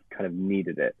time when I've kind of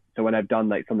needed it. So when I've done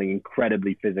like something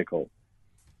incredibly physical,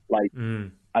 like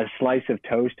a slice of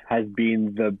toast has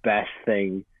been the best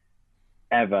thing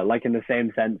ever. Like in the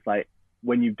same sense, like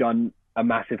when you've done a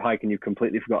massive hike and you've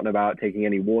completely forgotten about taking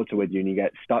any water with you and you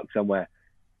get stuck somewhere,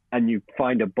 and you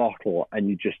find a bottle and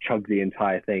you just chug the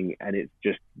entire thing, and it's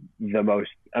just the most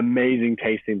amazing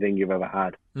tasting thing you've ever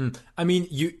had. I mean,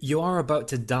 you are about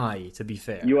to die, to be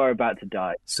fair. You are about to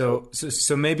die. So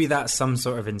maybe that's some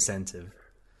sort of incentive.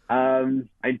 And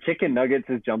chicken nuggets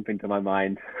is jumping to my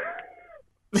mind.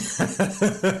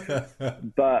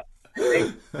 But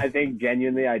I think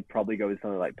genuinely I'd probably go with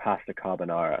something like pasta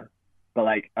carbonara. But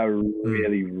like a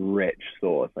really rich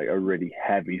sauce, like a really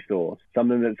heavy sauce,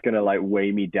 something that's gonna like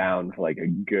weigh me down for like a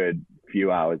good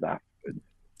few hours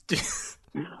afterwards.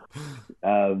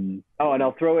 And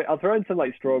I'll throw in some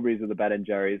like strawberries with the Ben and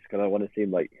Jerry's because I want to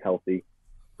seem like healthy.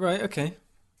 Right. Okay.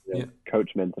 Yeah.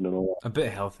 Coach Minton and all that. A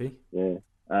bit healthy. Yeah.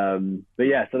 But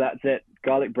yeah, so that's it.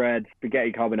 Garlic bread,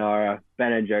 spaghetti carbonara,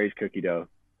 Ben and Jerry's cookie dough.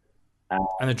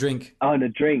 And a drink. Oh, and a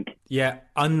drink. Yeah,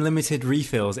 unlimited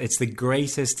refills. It's the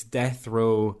greatest death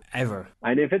row ever.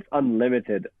 And if it's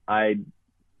unlimited, I'd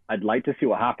like to see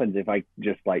what happens if I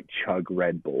just like chug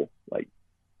Red Bull like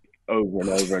over and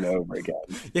over and over again.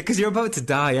 Yeah, because you're about to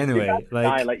die anyway.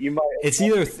 You might. It's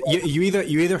either you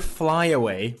either fly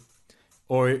away,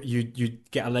 or you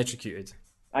get electrocuted.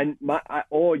 And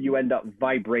or you end up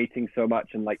vibrating so much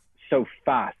and like so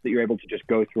fast that you're able to just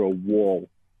go through a wall.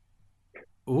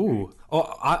 Ooh.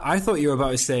 Oh, I thought you were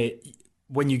about to say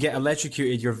when you get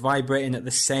electrocuted, you're vibrating at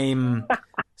the same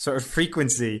sort of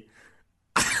frequency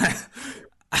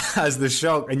as the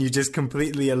shock, and you just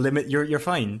completely eliminate. You're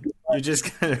fine. You just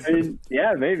kind of.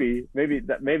 Maybe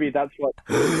that's what.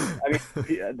 I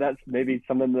mean, that's maybe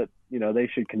something that they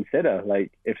should consider.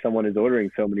 Like, if someone is ordering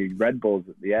so many Red Bulls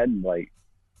at the end, like,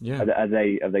 have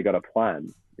they got a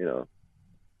plan? No,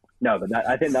 but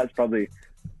I think that's probably.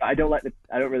 I don't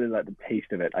really like the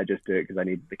taste of it. I just do it because I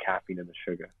need the caffeine and the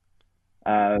sugar.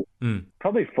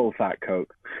 Probably full fat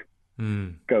Coke.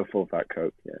 Go full fat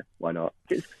Coke. Yeah, why not?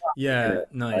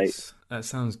 Nice. That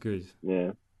sounds good.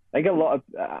 Yeah, I get a lot of.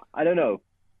 I don't know.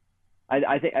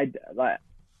 I think I like.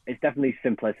 It's definitely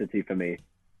simplicity for me.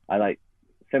 I like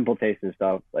simple tasting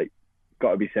stuff. Like,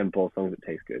 got to be simple as long as it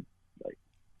tastes good. Like,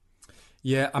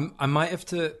 yeah, I might have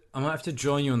to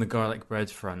join you on the garlic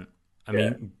bread front. I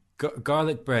mean.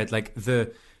 Garlic bread, like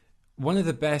one of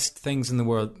the best things in the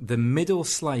world, the middle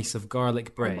slice of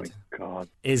garlic bread. Oh my God.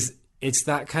 It's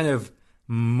that kind of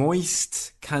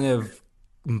moist, kind of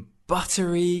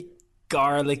buttery,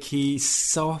 garlicky,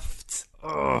 soft.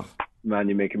 Oh man,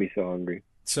 you're making me so hungry.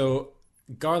 So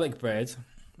garlic bread,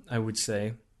 I would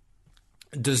say.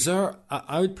 Dessert,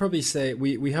 I would probably say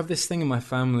we have this thing in my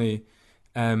family.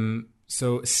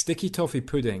 So sticky toffee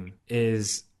pudding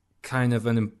is kind of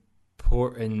an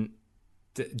important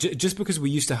just because we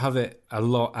used to have it a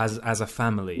lot as a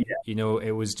family, you know,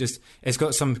 it's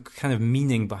got some kind of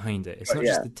meaning behind it. It's not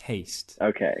just the taste.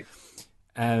 Okay.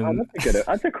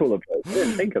 That's a cool approach. I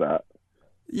didn't think of that.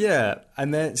 Yeah,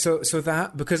 and then so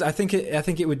that, because I think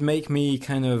it would make me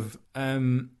kind of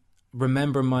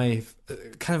remember my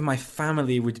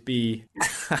family would be.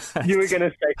 You were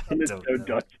gonna say something so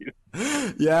dodgy.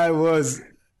 Yeah, I was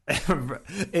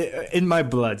in my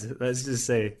blood. Let's just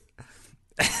say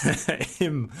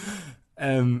him.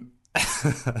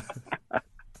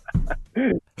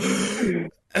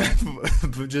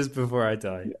 Just before I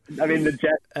die. I mean, the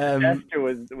gesture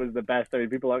was the best. I mean,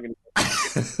 people aren't going to.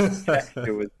 The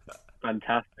gesture was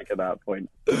fantastic at that point.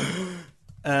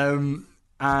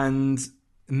 And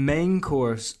main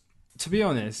course, to be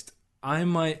honest, I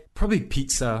might probably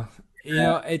pizza. You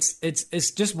know, it's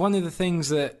just one of the things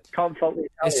that can't fault the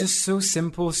Italian. It's just so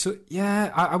simple. So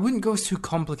yeah, I wouldn't go too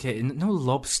complicated. No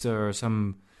lobster or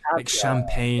some like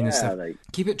champagne and stuff.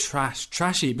 Keep it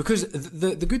trashy. Because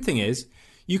the good thing is,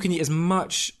 you can eat as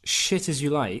much shit as you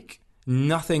like.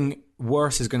 Nothing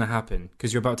worse is going to happen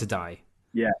because you're about to die.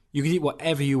 Yeah, you can eat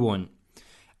whatever you want.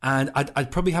 And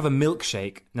I'd probably have a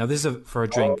milkshake. Now this is for a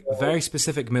drink, a very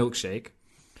specific milkshake.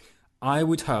 I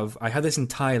had this in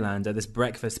Thailand at this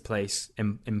breakfast place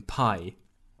in Pai,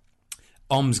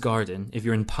 Om's Garden. If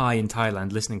you're in Pai in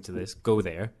Thailand listening to this, go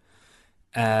there.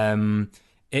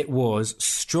 It was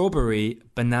strawberry,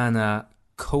 banana,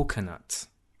 coconut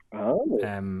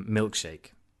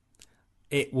milkshake.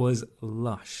 It was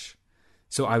lush.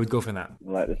 So I would go for that.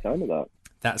 I like the sound of that.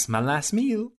 That's my last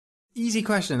meal. Easy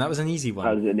question. That was an easy one.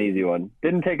 That was an easy one.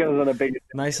 Didn't take us on a big...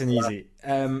 Nice and easy.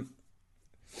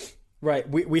 Right,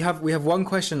 we have one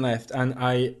question left, and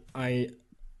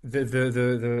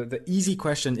the easy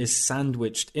question is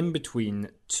sandwiched in between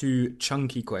two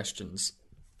chunky questions.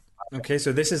 Okay,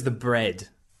 so this is the bread.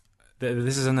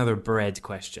 This is another bread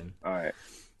question. All right.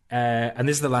 And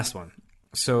this is the last one.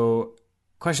 So,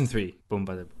 question 3. Boom,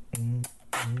 bada.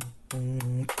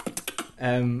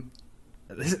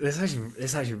 This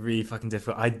is actually really fucking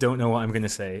difficult. I don't know what I'm going to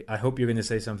say. I hope you're going to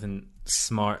say something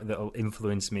smart that'll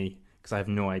influence me, because I have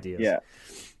no idea. Yeah.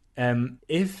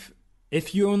 If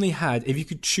you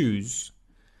could choose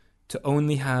to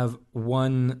only have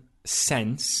one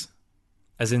sense,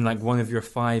 as in like one of your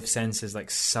 5 senses,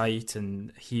 like sight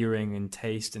and hearing and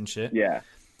taste and shit. Yeah.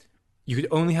 You could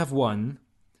only have one.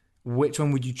 Which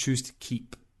one would you choose to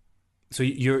keep? So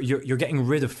you're getting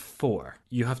rid of 4.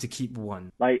 You have to keep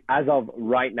one. Like as of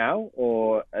right now,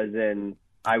 or as in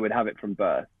I would have it from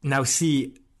birth? Now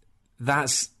see,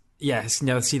 that's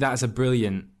a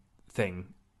brilliant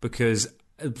thing, because,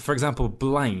 for example,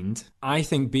 blind. I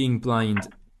think being blind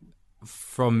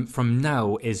from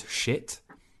now is shit.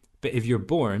 But if you're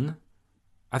born,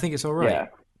 I think it's all right. Yeah.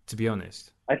 To be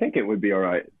honest, I think it would be all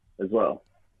right as well.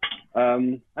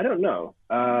 I don't know.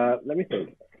 Let me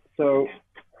think. So,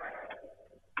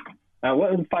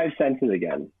 what are the 5 senses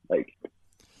again? Like,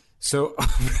 so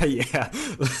yeah,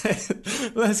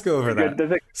 let's go over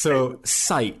that. So,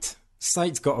 sight's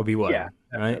got to be one. Yeah,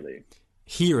 definitely. Right?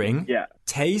 Hearing. Yeah.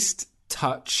 Taste,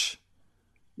 touch.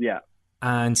 Yeah.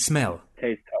 And smell.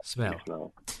 Taste, touch,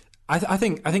 smell. I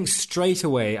think straight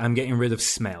away I'm getting rid of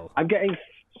smell. I'm getting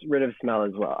rid of smell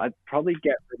as well. I'd probably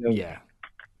get rid of... Yeah.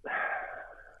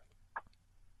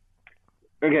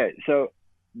 Okay, so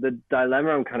the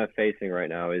dilemma I'm kind of facing right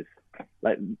now is,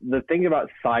 like, the thing about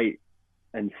sight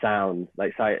and sound,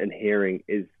 like sight and hearing,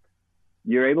 is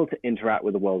you're able to interact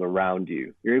with the world around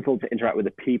you. You're able to interact with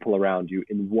the people around you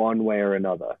in one way or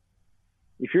another.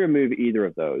 If you remove either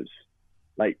of those,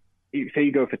 like, say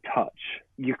you go for touch,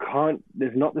 you can't,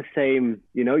 there's not the same,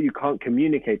 you can't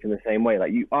communicate in the same way.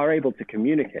 Like, you are able to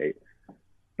communicate,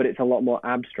 but it's a lot more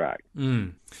abstract.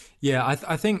 Yeah,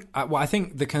 I think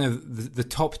the kind of the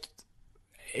top,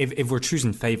 if we're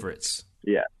choosing favorites,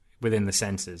 yeah, within the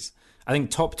senses, I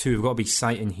think top 2 have got to be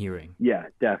sight and hearing. Yeah,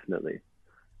 definitely,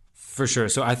 for sure.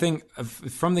 So I think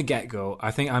from the get-go,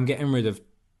 I think I'm getting rid of.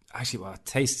 Actually, well,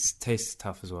 taste's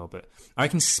tough as well, but I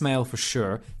can smell for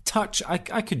sure. Touch, I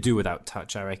could do without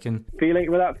touch, I reckon.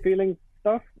 Without feeling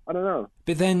stuff? I don't know.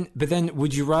 But then,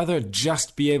 would you rather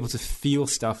just be able to feel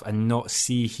stuff and not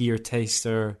see, hear, taste,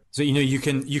 or... So, you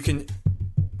can...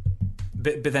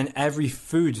 But then every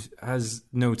food has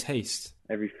no taste.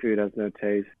 Every food has no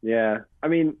taste. Yeah. I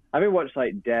mean, I've been watched,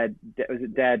 like, was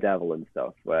it Daredevil and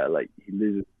stuff, where, like, he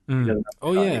loses...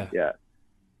 Oh, yeah. Yeah.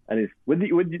 And would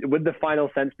the final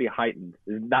sense be heightened?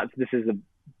 This is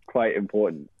quite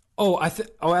important. Oh, I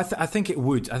think it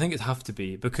would. I think it'd have to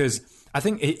be, because I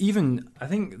think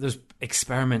there's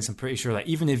experiments. I'm pretty sure, like,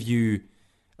 even if you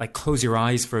like close your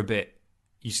eyes for a bit,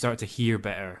 you start to hear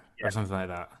better or something like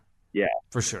that. Yeah,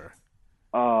 for sure.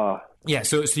 Yeah,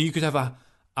 so you could have a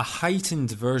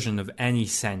heightened version of any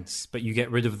sense, but you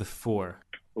get rid of the 4.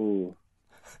 Ooh,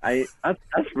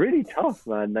 that's really tough,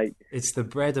 man. Like, it's the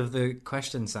bread of the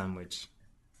question sandwich.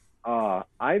 This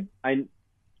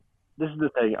is the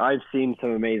thing. I've seen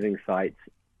some amazing sights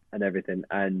and everything,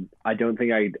 and I don't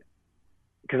think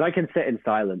because I can sit in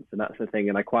silence, and that's the thing.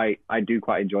 And I do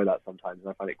quite enjoy that sometimes, and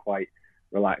I find it quite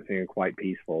relaxing and quite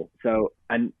peaceful. So,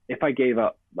 and if I gave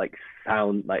up like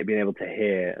sound, like being able to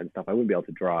hear and stuff, I wouldn't be able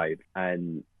to drive.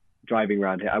 And driving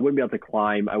around here, I wouldn't be able to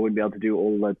climb. I wouldn't be able to do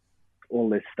all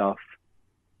this stuff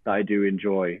that I do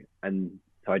enjoy. And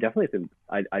so I definitely think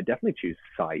I definitely choose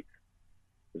sight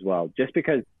as well, just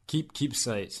because keep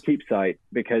sight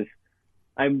because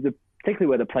particularly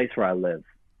where the place where I live.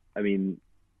 I mean,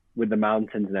 with the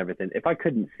mountains and everything, if I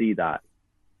couldn't see that,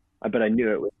 but I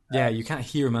knew it was you can't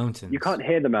hear mountains. You can't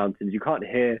hear the mountains. You can't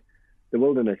hear the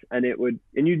wilderness, and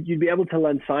you'd be able to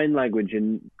learn sign language.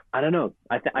 And I don't know.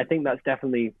 I think that's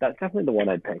definitely the one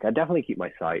I'd pick. I'd definitely keep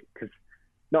my sight, because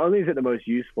not only is it the most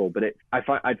useful, but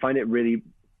I'd find it really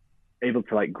able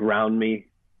to like ground me.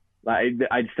 Like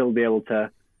I'd still be able to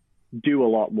do a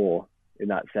lot more in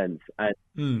that sense. And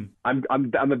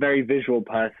I'm a very visual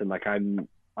person. Like I'm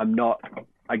not.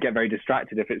 I get very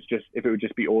distracted if it would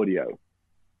just be audio.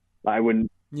 Like I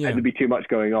wouldn't. Yeah. There'd be too much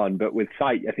going on. But with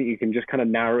sight, I think you can just kind of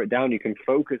narrow it down. You can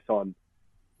focus on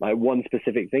like one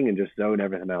specific thing and just zone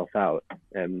everything else out.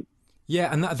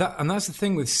 Yeah, and that's the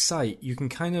thing with sight. You can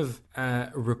kind of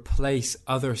replace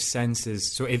other senses.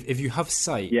 So if you have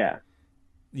sight,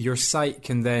 your sight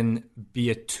can then be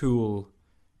a tool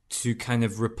to kind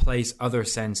of replace other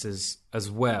senses as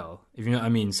well. If you know what I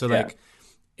mean. So like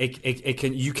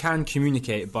you can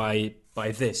communicate by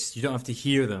this. You don't have to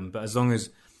hear them, but as long as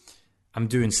I'm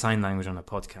doing sign language on a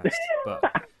podcast, but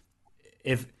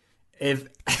if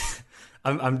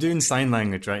I'm doing sign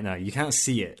language right now, you can't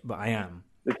see it, but I am.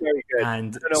 It's very good.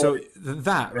 And so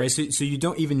that, right? So you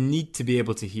don't even need to be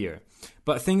able to hear.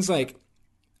 But things like,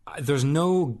 there's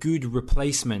no good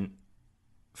replacement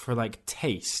for like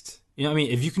taste. You know what I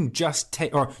mean? If you can just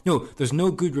there's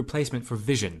no good replacement for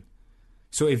vision.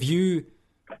 So if you,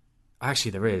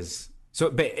 actually there is. So,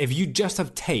 but if you just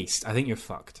have taste, I think you're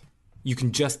fucked. You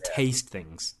can just taste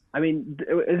things. I mean,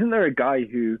 isn't there a guy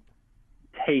who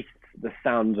tastes the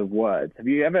sounds of words? Did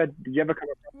you ever come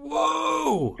across?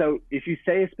 Whoa! So if you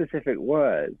say a specific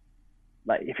word,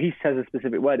 like if he says a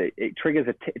specific word, it triggers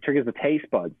the taste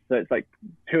buds. So it's like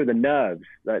two of the nerves,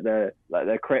 like the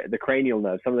cranial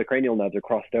nerves. Some of the cranial nerves are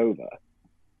crossed over,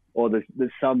 or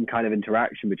there's some kind of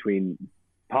interaction between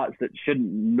parts that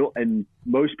shouldn't not, and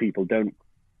most people don't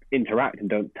interact and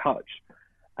don't touch.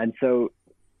 And so,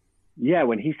 yeah,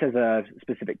 when he says a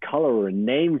specific color or a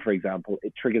name, for example,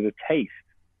 it triggers a taste,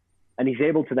 and he's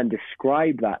able to then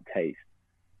describe that taste.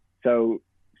 So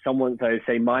someone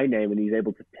say my name, and he's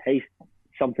able to taste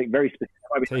something very specific.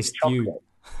 Taste like you.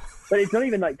 But it's not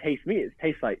even like taste me. It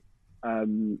tastes like I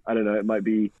don't know. It might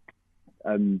be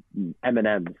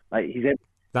M&Ms. Like he's able.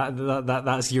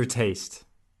 That's your taste.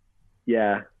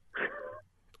 Yeah.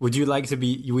 Would you like to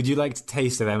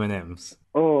taste of M&Ms?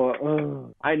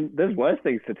 There's worse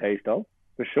things to taste of,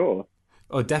 for sure.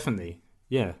 Oh, definitely.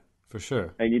 Yeah, for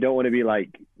sure. And you don't want to be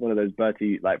like one of those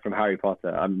Bertie, like from Harry Potter.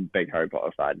 I'm a big Harry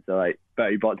Potter fan. So like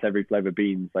Bertie Bott's every flavor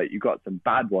beans, like you've got some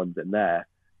bad ones in there.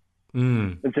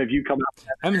 And so if you come up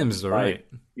M&M's is alright.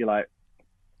 You're like,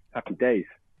 happy days.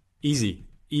 Easy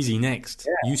next.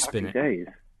 You spin it. Days.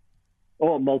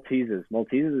 Or Maltesers.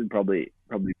 Maltesers would probably be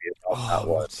that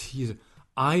one. Malteser.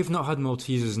 I've not had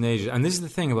Maltesers in ages, and this is the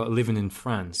thing about living in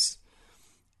France.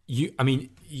 You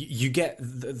get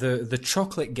the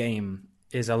chocolate game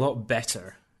is a lot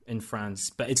better in France,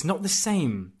 but it's not the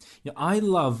same. You know, I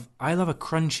love a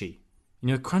crunchy. You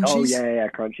know, crunchies. Oh yeah,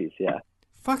 crunchies. Yeah.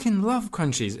 Fucking love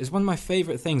crunchies. It's one of my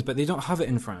favorite things, but they don't have it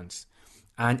in France.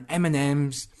 And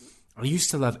M&Ms. I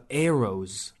used to love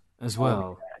Aeros as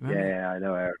well. Yeah, I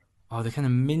know Aeros. Oh, the kind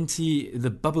of minty, the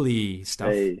bubbly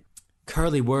stuff. Hey.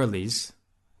 Curly whirlies.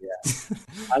 Yeah.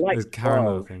 I like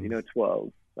caramel 12, things. You know,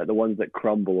 12, like the ones that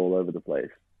crumble all over the place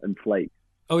and flake.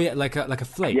 Oh yeah, like a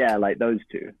flake. Yeah, like those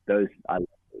two. Those I love.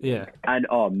 Yeah. And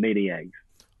mini eggs.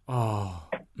 Oh,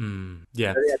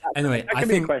 yeah. So, anyway, that can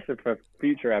be a question for a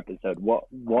future episode. What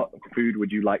food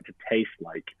would you like to taste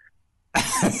like?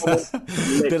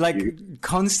 But like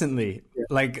constantly,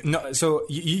 like no. So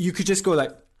you could just go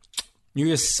like, you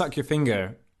just suck your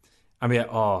finger, and be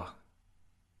like,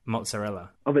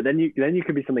 mozzarella. Oh, but then you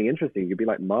could be something interesting. You could be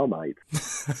like Marmite.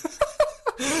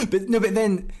 But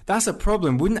then that's a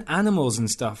problem. Wouldn't animals and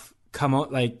stuff come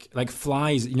out like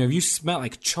flies? You know, if you smell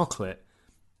like chocolate,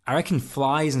 I reckon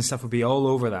flies and stuff would be all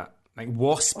over that. Like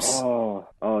wasps. Oh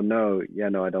no. Yeah,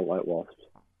 no, I don't like wasps.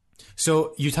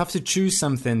 So you'd have to choose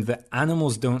something that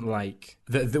animals don't like,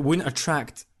 that wouldn't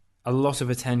attract a lot of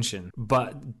attention,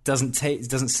 but doesn't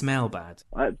smell bad.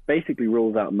 That basically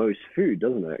rules out most food,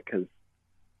 doesn't it? Because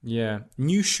yeah,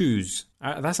 new shoes.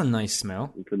 That's a nice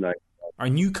smell. it's a nice Or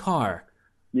new car.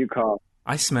 new car.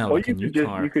 I smell Or like a new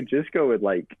car. you could just go with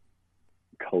like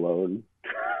cologne.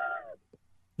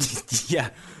 Yeah.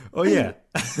 Oh yeah.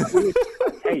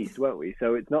 Taste, won't we?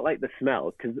 So it's not like the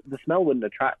smell, because the smell wouldn't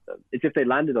attract them. It's if they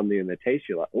landed on you and they taste,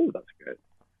 you're like, oh, that's good.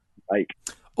 Like,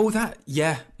 oh, that,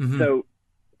 yeah. Mm-hmm. So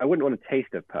I wouldn't want to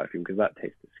taste of perfume because that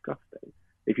tastes disgusting.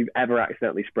 If you've ever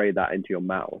accidentally sprayed that into your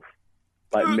mouth,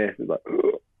 like mist is like.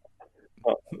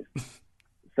 Oh.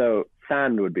 So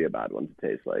sand would be a bad one to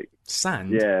taste like.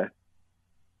 Sand. Yeah.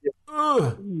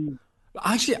 Ugh.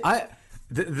 Actually,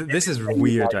 this is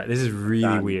weird, right? This is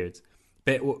really weird.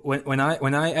 But when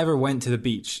I ever went to the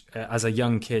beach as a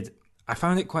young kid, I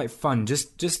found it quite fun.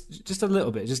 Just a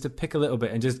little bit, just to pick a little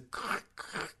bit and just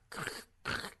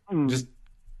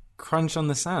crunch on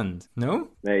the sand. No,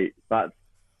 mate, that's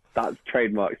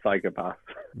trademark psychopath.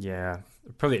 Yeah,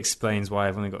 it probably explains why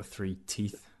I've only got 3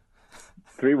 teeth.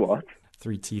 3 what?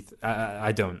 3 teeth.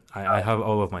 I don't. I have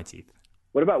all of my teeth.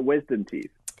 What about wisdom teeth?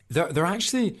 They're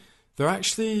actually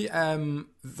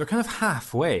they're kind of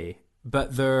halfway,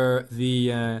 but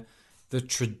the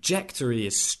trajectory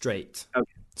is straight.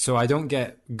 Okay. So I don't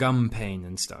get gum pain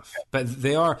and stuff. But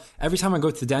they are, every time I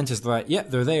go to the dentist, they're like, yeah,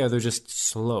 they're there. They're just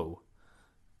slow.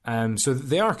 So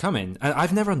they are coming.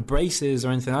 I've never had braces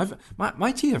or anything.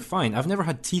 My teeth are fine. I've never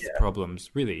had teeth problems,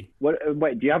 really.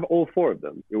 Wait, do you have all 4 of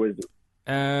them? Your wisdom?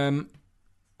 I'm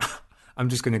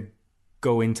just going to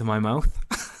go into my mouth.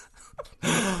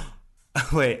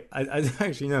 Wait, I don't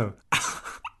actually know.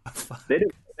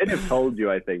 They'd have told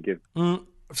you, I think.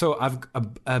 So I've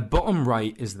a bottom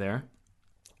right is there.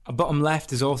 A bottom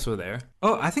left is also there.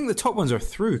 Oh, I think the top ones are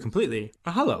through completely.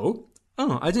 Hello.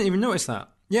 Oh, I didn't even notice that.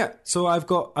 Yeah, so I've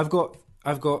got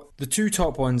the 2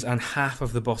 top ones and half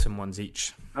of the bottom ones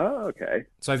each. Oh, okay.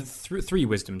 So I have 3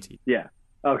 wisdom teeth. Yeah.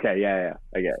 Okay. Yeah.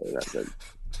 I get it. That's it.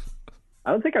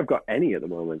 I don't think I've got any at the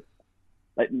moment.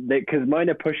 Like, because mine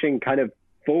are pushing kind of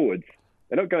forwards.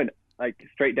 They're not going like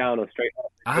straight down or straight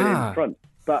up, straight in front.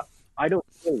 But I don't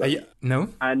feel them. No.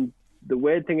 And the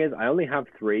weird thing is, I only have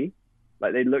 3.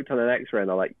 Like, they looked on an X-ray and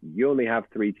they're like, you only have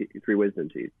 3 wisdom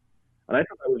teeth. And I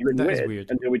thought that was really weird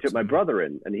until we took my brother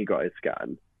in and he got his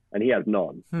scan and he has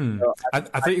none. So I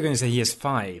thought you were going to say he has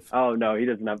 5. Oh no, he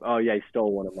doesn't have. Oh yeah, he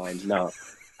stole one of mine. No.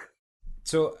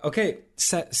 So okay,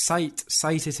 sight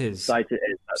it is. Sight it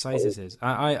is. Sight it is.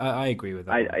 I agree with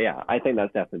that. I think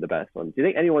that's definitely the best one. Do you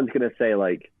think anyone's going to say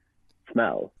like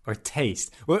smell or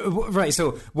taste? Right.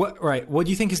 So what? Right. What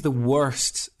do you think is the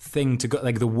worst thing to go?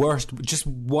 Like the worst, just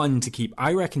one to keep.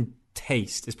 I reckon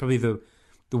taste is probably the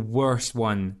worst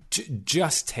one.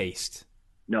 Just taste.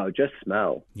 No, just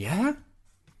smell. Yeah.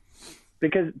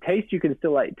 Because taste, you can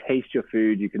still like taste your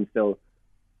food. You can still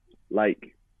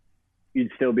like,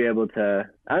 you'd still be able to.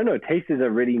 I don't know. Taste is a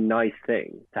really nice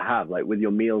thing to have, like with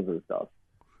your meals and stuff.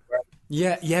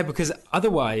 Yeah, because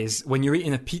otherwise, when you're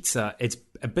eating a pizza, it's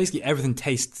basically everything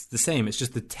tastes the same. It's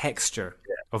just the texture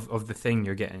of the thing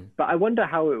you're getting. But I wonder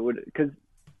how it would. Because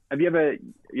have you ever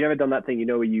done that thing? You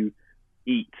know, where you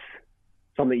eat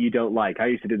something you don't like. I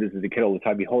used to do this as a kid all the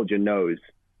time. You hold your nose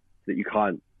so that you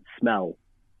can't smell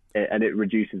it, and it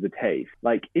reduces the taste.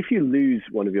 Like if you lose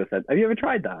one of your senses, have you ever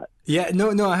tried that? Yeah,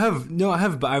 no, I have.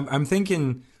 But I'm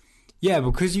thinking, yeah,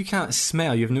 because you can't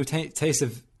smell, you have no taste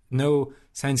of, no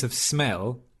sense of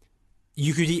smell.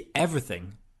 You could eat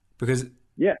everything because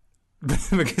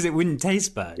because it wouldn't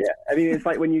taste bad. Yeah, I mean it's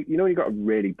like when you know when you got a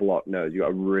really blocked nose, you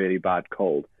got a really bad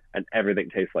cold. And everything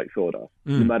tastes like sawdust,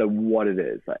 no matter what it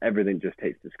is. Like everything just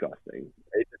tastes disgusting.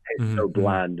 It just tastes so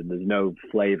bland, and there's no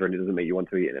flavor, and it doesn't make you want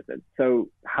to eat anything. So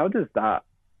how would that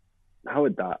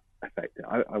affect it?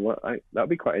 That would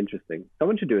be quite interesting.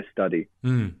 Someone should do a study.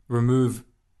 Remove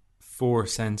 4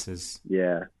 senses.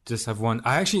 Yeah, just have one.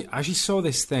 I actually saw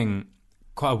this thing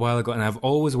quite a while ago, and I've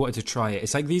always wanted to try it.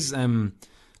 It's like these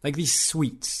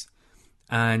sweets,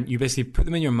 and you basically put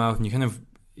them in your mouth, and you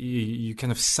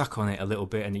kind of suck on it a little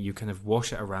bit and you kind of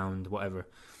wash it around, whatever.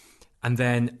 And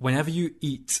then whenever you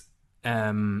eat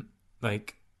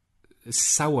like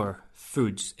sour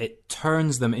foods, it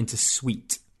turns them into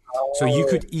sweet. So you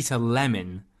could eat a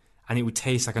lemon and it would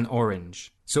taste like an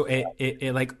orange. So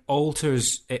it like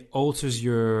alters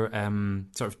your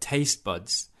sort of taste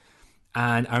buds.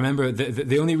 And I remember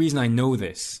the only reason I know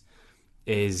this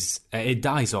is it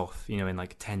dies off, in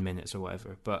like 10 minutes or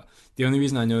whatever. But the only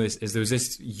reason I know this is there was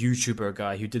this YouTuber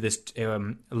guy who did this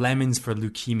lemons for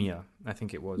leukemia, I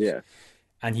think it was. Yeah.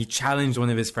 And he challenged one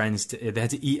of his friends they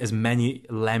had to eat as many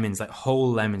lemons, like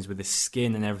whole lemons with the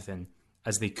skin and everything,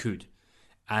 as they could.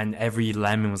 And every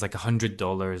lemon was like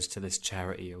 $100 to this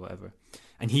charity or whatever.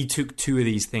 And he took 2 of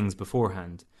these things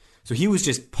beforehand. So he was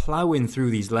just plowing through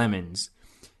these lemons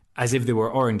as if they were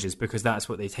oranges, because that's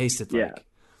what they tasted like. Yeah.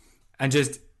 And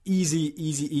just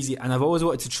easy. And I've always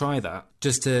wanted to try that.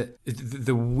 Just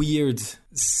the weird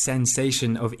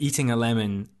sensation of eating a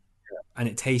lemon and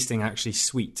it tasting actually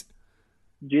sweet.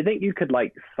 Do you think you could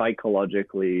like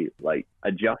psychologically like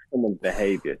adjust someone's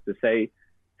behavior? So say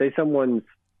someone's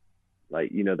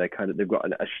like, they've got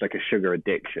like a sugar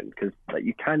addiction, because like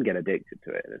you can get addicted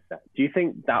to it in a sense. Do you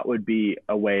think that would be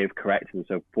a way of correcting them,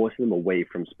 so forcing them away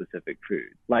from specific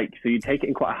food? Like, so you take it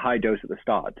in quite a high dose at the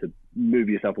start to move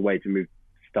yourself away, to move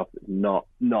stuff that's not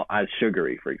as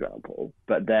sugary, for example,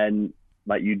 but then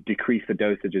like you decrease the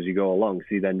dosage as you go along,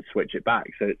 so you then switch it back.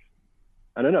 So it's,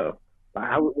 I don't know,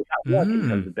 how would that work in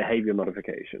terms of behavior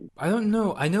modification? I don't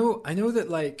know. I know that,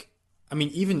 like, I mean,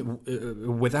 even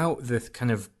without the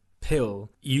kind of pill,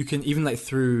 you can, even like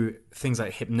through things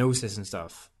like hypnosis and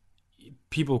stuff,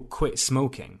 people quit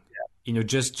smoking,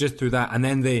 just through that. And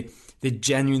then they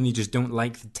genuinely just don't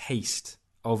like the taste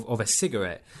of a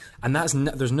cigarette. And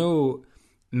there's no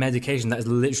medication. That is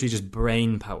literally just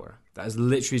brain power. That is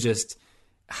literally just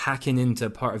hacking into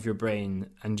part of your brain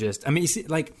and just, I mean, you see,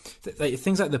 like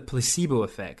things like the placebo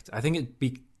effect, I think it'd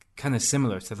be kind of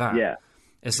similar to that. Yeah.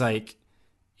 It's like,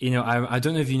 I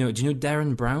don't know if do you know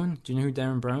Darren Brown? Do you know who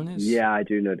Darren Brown is? Yeah, I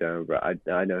do know Darren Brown.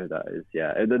 I know who that is,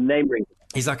 yeah. The name rings.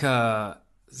 He's like a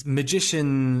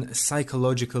magician,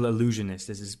 psychological illusionist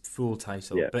is his full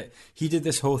title. Yeah. But he did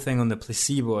this whole thing on the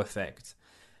placebo effect.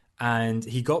 And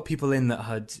he got people in that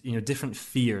had, different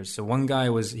fears. So one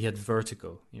guy he had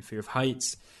vertigo, fear of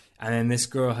heights. And then this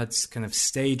girl had kind of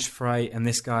stage fright. And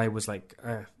this guy was like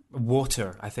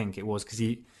water, I think it was, because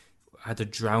he had a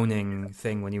drowning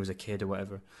thing when he was a kid or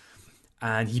whatever.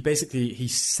 And he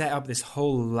set up this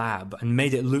whole lab and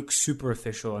made it look super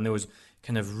official. And there was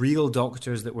kind of real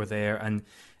doctors that were there. And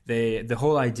the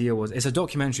whole idea was, it's a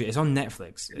documentary. It's on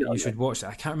Netflix. You should watch it.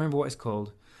 I can't remember what it's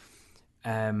called.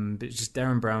 But it's just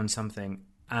Darren Brown something,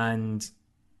 and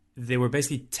they were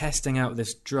basically testing out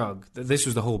this drug. This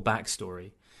was the whole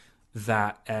backstory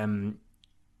that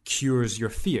cures your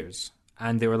fears,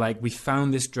 and they were like, "We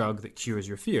found this drug that cures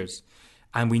your fears,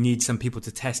 and we need some people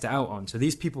to test it out on." So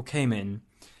these people came in,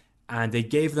 and they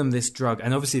gave them this drug,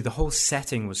 and obviously the whole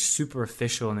setting was super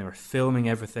official, and they were filming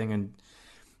everything,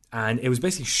 and it was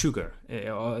basically sugar.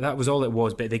 That was all it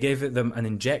was. But they gave them an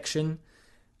injection.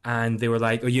 And they were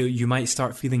like, "Oh, you might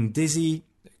start feeling dizzy."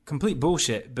 Complete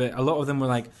bullshit. But a lot of them were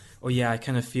like, "Oh yeah, I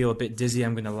kind of feel a bit dizzy.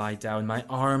 I'm going to lie down. My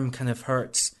arm kind of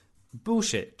hurts."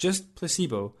 Bullshit. Just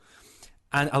placebo.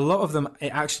 And a lot of them,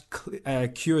 it actually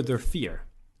cured their fear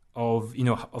of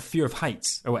fear of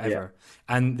heights or whatever.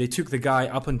 Yeah. And they took the guy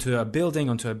up onto a building,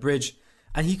 onto a bridge,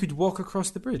 and he could walk across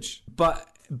the bridge. But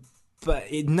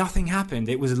nothing happened.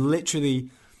 It was literally,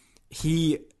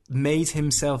 he made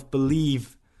himself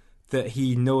believe that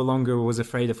he no longer was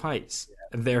afraid of heights,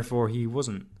 and therefore he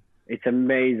wasn't. It's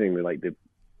amazing, like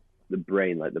the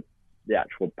brain, like the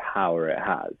actual power it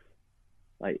has.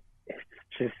 Like, it's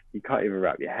just, you can't even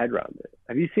wrap your head around it.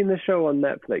 Have you seen the show on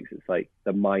Netflix? It's like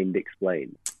The Mind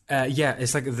Explained. Yeah,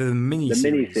 it's like the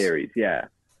mini-series. Yeah.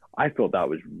 I thought that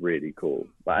was really cool.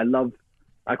 But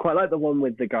I quite like the one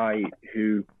with the guy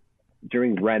who,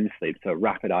 during REM sleep, so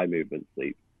rapid eye movement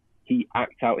sleep, he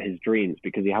acts out his dreams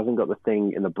because he hasn't got the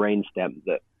thing in the brainstem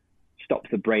that stops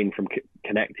the brain from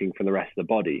connecting from the rest of the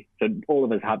body. So all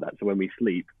of us have that. So when we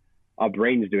sleep, our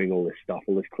brain's doing all this stuff,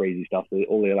 all this crazy stuff,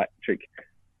 all the electric,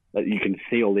 that you can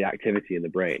see all the activity in the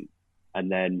brain. And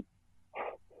then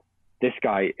this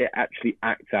guy, it actually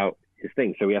acts out his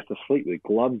thing. So he has to sleep with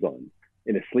gloves on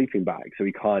in a sleeping bag. So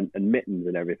he can't, and mittens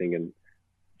and everything. And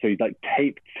so he's like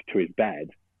taped to his bed,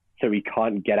 so he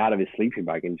can't get out of his sleeping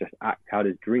bag and just act out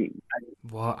his dream.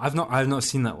 Well, I've not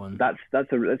seen that one. That's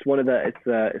one of the,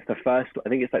 it's the first, I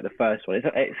think it's like the first one.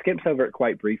 It skips over it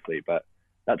quite briefly, but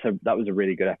that was a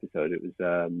really good episode. It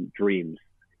was dreams.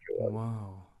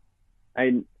 Wow.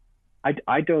 And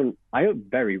I don't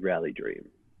very rarely dream.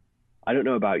 I don't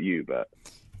know about you, but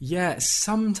yeah,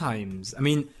 sometimes. I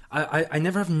mean, I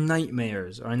never have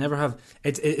nightmares, or I never have.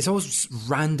 It's always just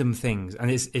random things,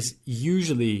 and it's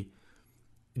usually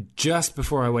just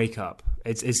before I wake up.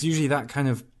 It's usually that kind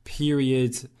of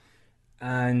period.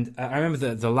 And I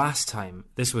remember the last time,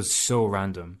 this was so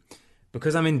random,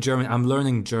 because I'm in German. I'm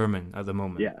learning German at the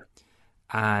moment. Yeah.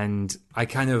 and I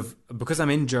kind of, because I'm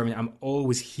in Germany, I'm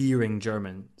always hearing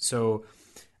German. So,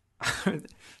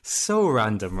 so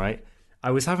random, right?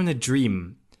 I was having a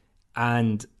dream,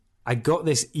 and I got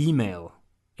this email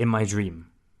in my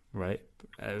dream, right?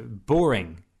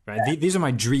 Boring, right? These are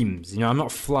my dreams. I'm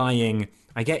not flying.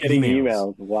 I get Getting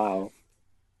emails. Wow.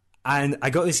 And I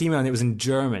got this email, and it was in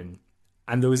German.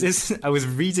 And there was this, I was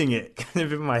reading it kind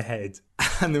of in my head.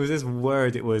 And there was this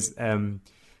word, it was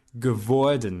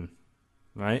geworden,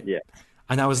 right? Yeah.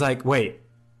 And I was like, wait,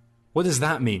 what does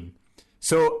that mean?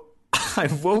 So I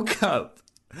woke up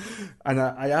and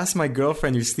I asked my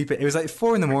girlfriend who's sleeping. It was like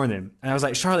 4 a.m. And I was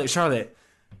like, Charlotte,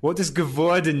 what does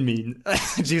geworden mean?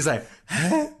 And she was like,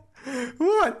 huh?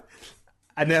 What?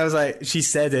 And then I was like, she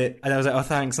said it. And I was like, oh,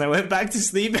 thanks. And I went back to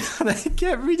sleep and I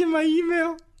kept reading my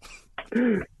email.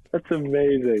 That's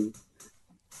amazing.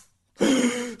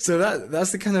 So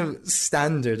that's the kind of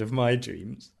standard of my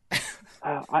dreams.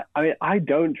 I mean, I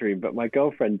don't dream, but my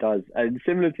girlfriend does. And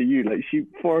similar to you, like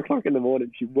 4 o'clock in the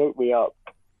morning, she woke me up.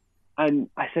 And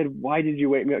I said, why did you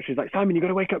wake me up? She's like, Simon, you got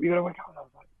to wake up. And I was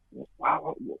like,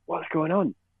 wow, what's going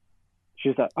on?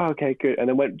 She's like, oh, okay, good. And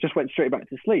then went straight back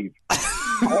to sleep.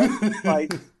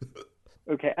 Like,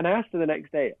 okay. And I asked her the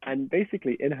next day, and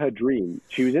basically in her dream,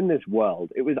 she was in this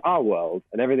world. It was our world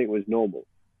and everything was normal,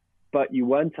 but you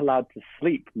weren't allowed to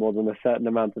sleep more than a certain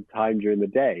amount of time during the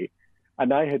day.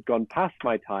 And I had gone past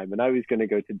my time and I was going to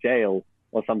go to jail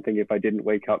or something if I didn't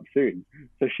wake up soon.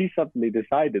 So she suddenly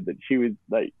decided that she was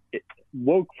like,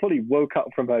 fully woke up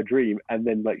from her dream and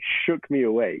then like shook me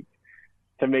awake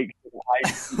to make sure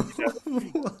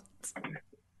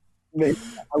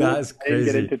That's crazy. I didn't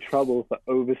get into trouble for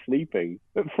oversleeping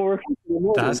at 4 o'clock in the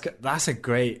morning. That's a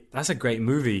great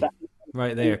movie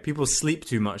right there. People sleep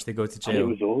too much, they go to jail. And it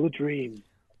was all a dream.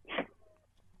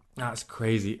 That's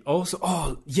crazy. Also,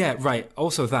 oh yeah, right.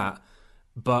 Also that,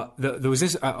 but there was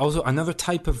this also another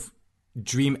type of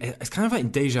dream. It's kind of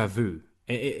like deja vu.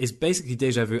 It's basically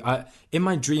deja vu. In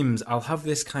my dreams, I'll have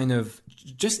this kind of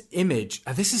just image.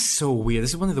 This is so weird.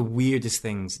 This is one of the weirdest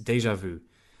things. Deja vu,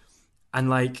 and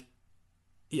like,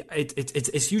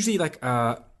 it's usually like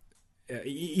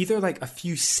either like a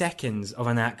few seconds of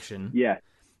an action, yeah,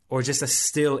 or just a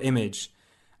still image,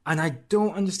 and I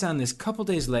don't understand this. Couple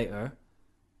days later.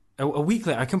 A week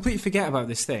later, I completely forget about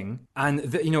this thing, and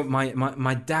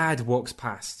my dad walks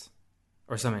past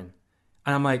or something,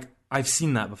 and I'm like, I've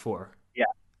seen that before. Yeah,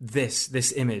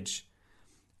 this image,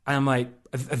 and I'm like,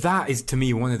 that is to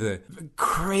me one of the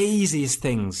craziest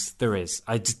things there is.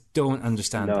 I just don't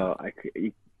understand. No,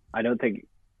 I don't think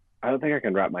I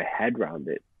can wrap my head around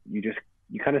it. You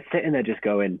kind of sit in there just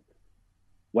going,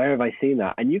 where have I seen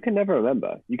that? And you can never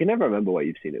remember. You can never remember where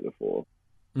you've seen it before.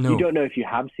 No. You don't know if you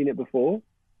have seen it before.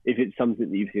 If it's something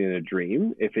that you've seen in a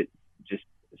dream, if it's just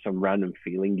some random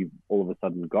feeling you've all of a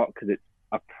sudden got because it's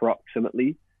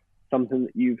approximately something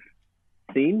that you've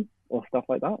seen or stuff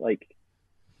like that. Like,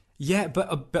 yeah,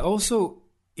 but also,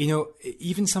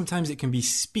 even sometimes it can be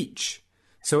speech.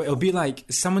 So it'll be like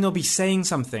someone will be saying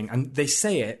something and they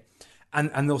say it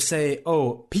and they'll say,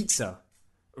 oh, pizza,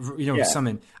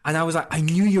 something. And I was like, I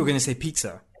knew you were going to say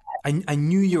pizza. I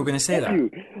knew you were going to say that.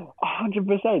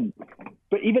 100%.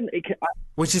 But even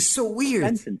which is so weird.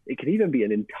 Sentence. It can even be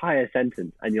an entire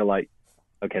sentence, and you're like,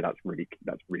 okay, that's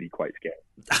really quite scary.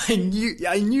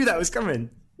 I knew that was coming.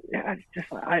 Yeah, it's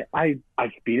just like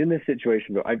I've been in this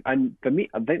situation, but and for me,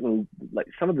 I think like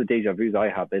some of the deja vu's I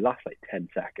have, they last like 10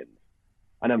 seconds,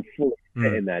 and I'm fully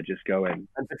sitting there just going.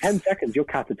 And for 10 seconds, you're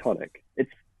catatonic.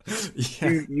 It's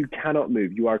you cannot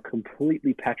move. You are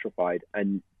completely petrified,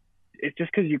 and it's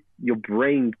just because your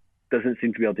brain doesn't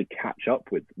seem to be able to catch up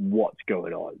with what's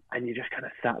going on, and you just kind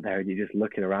of sat there and you're just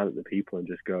looking around at the people and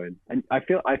just going. And I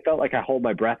felt like I hold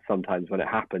my breath sometimes when it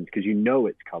happens because you know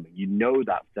it's coming, you know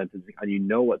that sentence, and you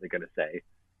know what they're going to say,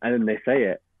 and then they say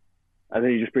it, and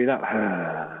then you just breathe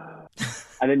out,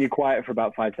 and then you're quiet for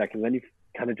about 5 seconds, and then you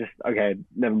kind of just, okay,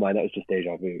 never mind, that was just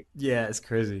deja vu. Yeah, it's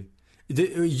crazy.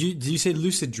 Did you say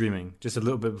lucid dreaming just a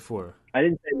little bit before? I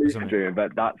didn't say lucid dreaming,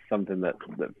 but that's something that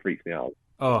freaks me out.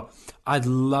 Oh, I'd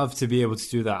love to be able to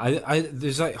do that.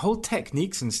 There's like whole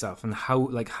techniques and stuff and how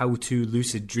to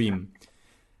lucid dream.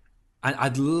 And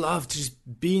I'd love to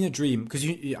just be in a dream because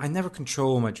I never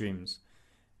control my dreams.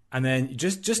 And then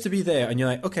just to be there and you're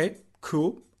like, okay,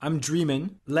 cool, I'm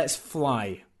dreaming, let's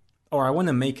fly. Or I want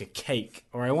to make a cake,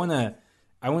 or I want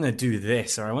to do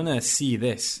this, or I want to see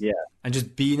this. Yeah. And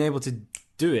just being able to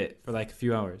do it for like a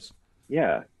few hours.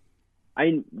 Yeah.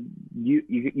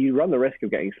 You run the risk of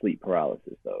getting sleep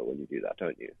paralysis though when you do that,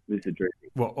 don't you? Lucid dreaming.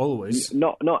 Well, always.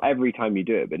 Not every time you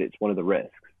do it, but it's one of the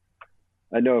risks.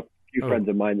 I know a few friends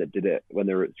of mine that did it when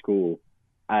they were at school,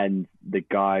 and the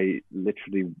guy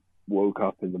literally woke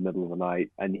up in the middle of the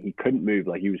night and he couldn't move.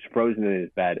 Like, he was frozen in his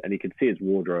bed, and he could see his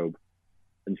wardrobe,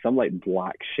 and some like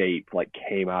black shape like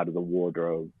came out of the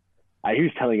wardrobe. And he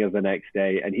was telling us the next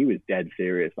day, and he was dead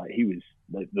serious. Like, he was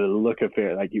like, the look of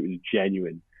it, like, it was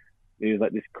genuine. And he was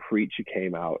like, this creature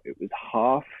came out. It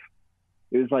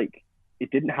was like,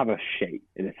 it didn't have a shape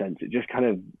in a sense. It just kind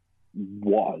of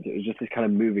was. It was just this kind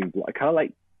of moving, kind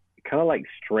of like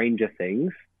Stranger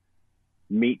Things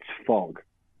meets fog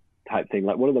type thing.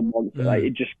 Like one of the monsters. Like,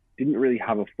 it just didn't really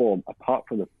have a form apart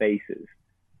from the faces,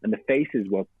 and the faces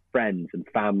were friends and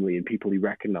family and people he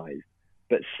recognized,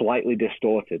 but slightly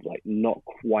distorted, like not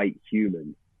quite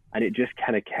human. And it just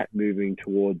kind of kept moving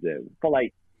towards him.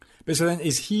 But so then,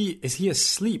 is he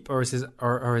asleep, or is his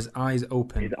eyes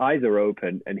open? His eyes are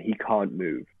open and he can't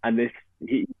move. And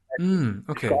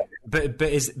okay. But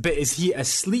is he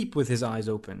asleep with his eyes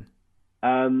open?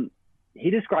 He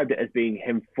described it as being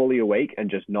him fully awake and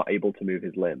just not able to move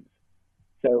his limbs.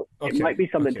 So it might be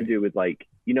something to do with, like,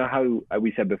 you know how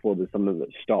we said before, there's something that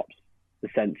stops the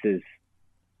senses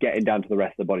getting down to the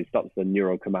rest of the body, stops the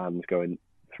neural commands going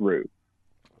through.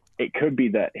 It could be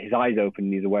that his eyes open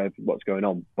and he's aware of what's going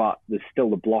on, but there's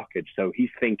still the blockage. So he's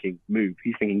thinking, move.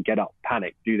 He's thinking, get up,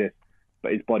 panic, do this.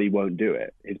 But his body won't do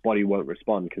it. His body won't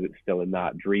respond because it's still in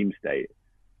that dream state.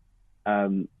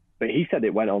 But he said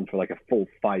it went on for like a full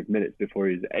 5 minutes before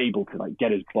he was able to like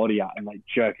get his body out and like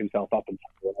jerk himself up.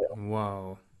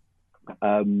 Wow.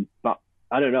 But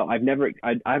I don't know. I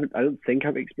don't think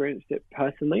I've experienced it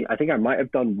personally. I think I might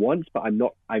have done once, but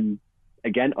I'm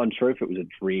again unsure if it was a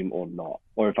dream or not,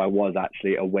 or if I was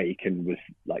actually awake and was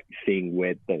like seeing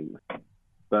weird things.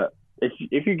 But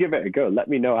if you give it a go, let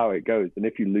me know how it goes. And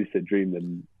if you lucid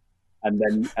dream and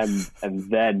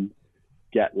then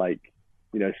get like,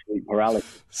 you know, sleep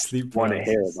paralysis. Want to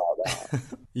hear about that?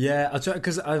 Yeah, I'll try,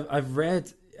 because I've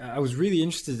read. I was really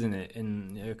interested in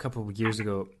it a couple of years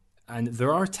ago, and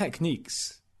there are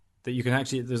techniques that you can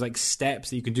actually. There's like steps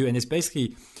that you can do, and it's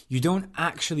basically you don't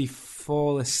actually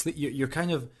fall asleep. You're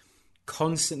kind of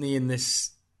constantly in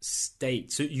this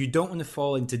state, so you don't want to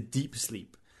fall into deep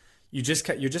sleep. You're just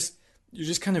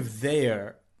kind of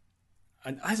there,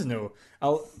 and I don't know.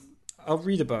 I'll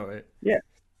read about it. Yeah.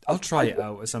 I'll try it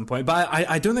out at some point, but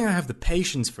I don't think I have the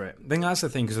patience for it. I think that's the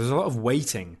thing, because there's a lot of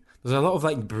waiting. There's a lot of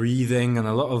like breathing and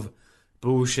a lot of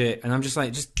bullshit, and I'm just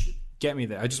like, just get me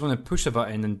there. I just want to push a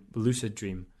button and lucid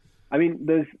dream. I mean,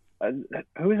 there's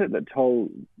who is it that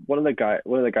told one of the guys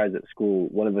at school?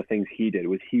 One of the things he did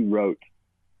was he wrote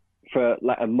for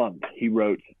like a month. He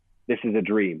wrote, "This is a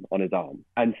dream" on his arm,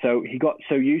 and so he got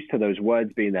so used to those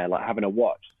words being there, like having a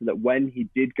watch, so that when he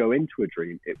did go into a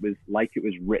dream, it was like it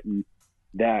was written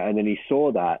there, and then he saw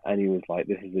that and he was like,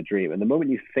 this is a dream. And the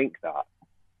moment you think that,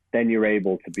 then you're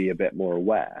able to be a bit more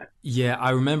aware. Yeah,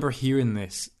 I remember hearing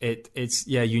this. It's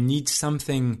you need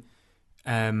something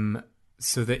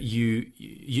so that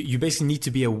you basically need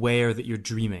to be aware that you're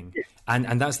dreaming. Yeah.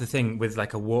 And that's the thing with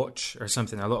like a watch or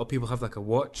something. A lot of people have like a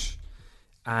watch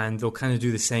and they'll kind of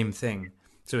do the same thing.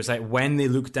 So it's like when they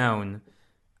look down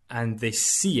and they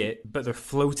see it, but they're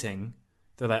floating,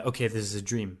 they're like, okay, this is a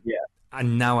dream. Yeah.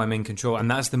 And now I'm in control.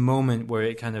 And that's the moment where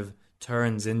it kind of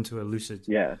turns into a lucid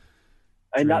dream.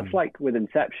 And that's like with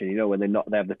Inception, you know, when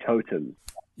they have the totems.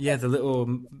 Yeah, the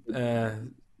little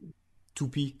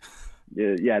toupee.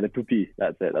 Yeah, the poopy.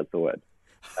 That's it. That's the word.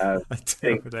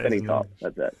 Spinning top.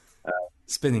 That's it.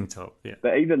 Spinning top, yeah.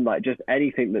 But even like just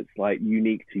anything that's like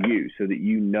unique to you, so that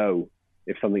you know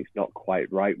if something's not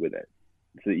quite right with it,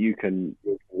 so that you can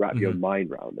wrap your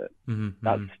mind around it.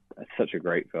 That's such a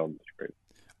great film. It's great.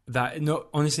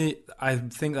 Honestly, I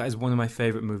think that is one of my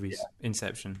favorite movies,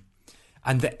 Inception.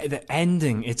 And the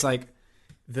ending, it's like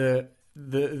the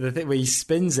thing where he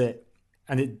spins it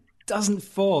and it doesn't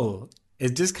fall.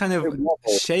 It just kind of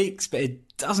shakes, but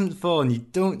it doesn't fall, and you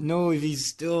don't know if he's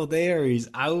still there, or he's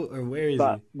out, or where is he?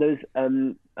 But there's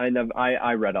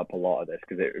I read up a lot of this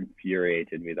because it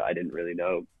infuriated me that I didn't really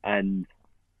know, and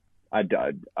I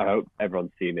hope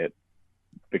everyone's seen it,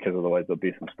 because otherwise there'll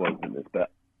be some spoilers in this.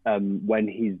 But when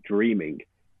he's dreaming,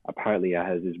 apparently he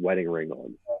has his wedding ring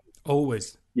on.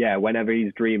 Always. Yeah, whenever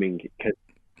he's dreaming, because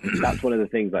that's one of the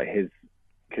things, like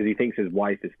because he thinks his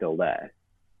wife is still there,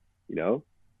 you know.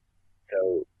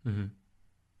 So,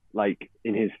 like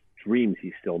in his dreams,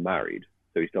 he's still married,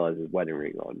 so he still has his wedding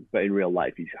ring on. But in real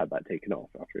life, he's had that taken off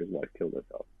after his wife killed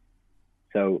herself.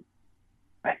 So,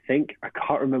 I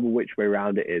can't remember which way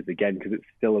around it is again, because it's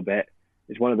still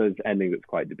it's one of those endings that's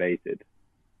quite debated.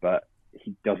 But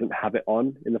he doesn't have it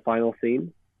on in the final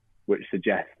scene, which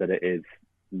suggests that it is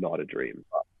not a dream.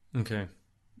 Okay.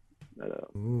 I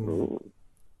don't know.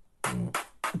 Ooh.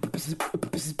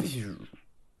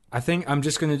 I think I'm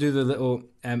just going to do the little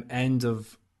end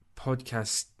of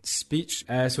podcast speech.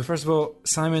 So first of all,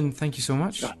 Simon, thank you so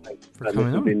much for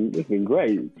coming on. This has been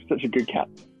great. Such a good cat.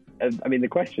 I mean, the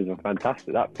questions were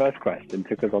fantastic. That first question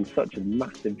took us on such a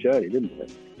massive journey, didn't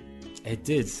it? It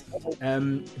did.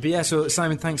 But yeah, so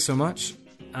Simon, thanks so much.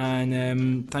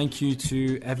 And thank you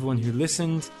to everyone who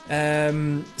listened.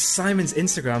 Simon's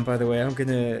Instagram, by the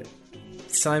way,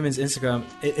 Simon's Instagram,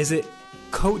 is it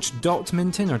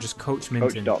Coach.Minton or just Coach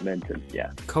Minton? Coach.Minton,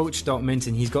 yeah.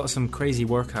 Coach.Minton. He's got some crazy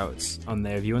workouts on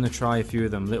there. If you want to try a few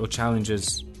of them, little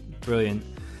challenges, brilliant.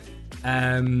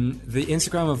 The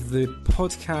Instagram of the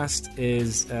podcast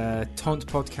is Taunt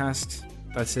Podcast.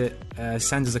 That's it.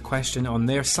 Send us a question on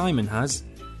there. Simon has.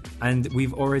 And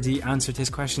we've already answered his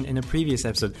question in a previous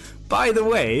episode. By the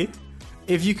way,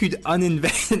 if you could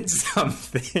uninvent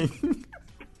something,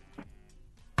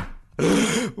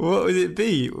 what would it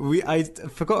be? I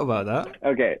forgot about that.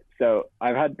 Okay, so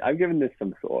I've given this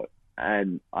some thought,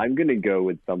 and I'm gonna go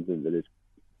with something that is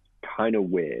kind of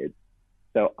weird.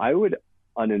 So I would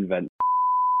uninvent.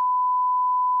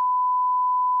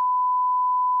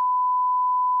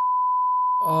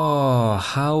 Oh,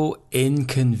 how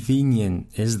inconvenient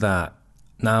is that?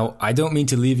 Now, I don't mean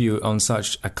to leave you on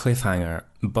such a cliffhanger,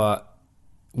 but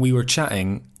we were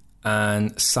chatting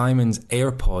and Simon's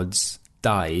AirPods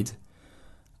died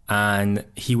and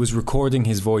he was recording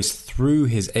his voice through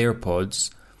his AirPods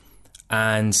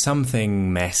and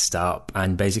something messed up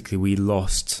and basically we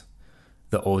lost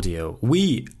the audio.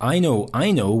 I know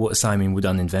what Simon would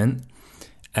uninvent,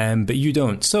 but you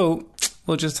don't. So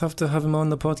we'll just have to have him on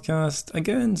the podcast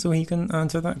again so he can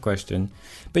answer that question.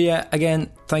 But yeah,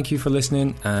 again, thank you for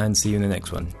listening and see you in the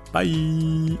next one.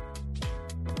 Bye.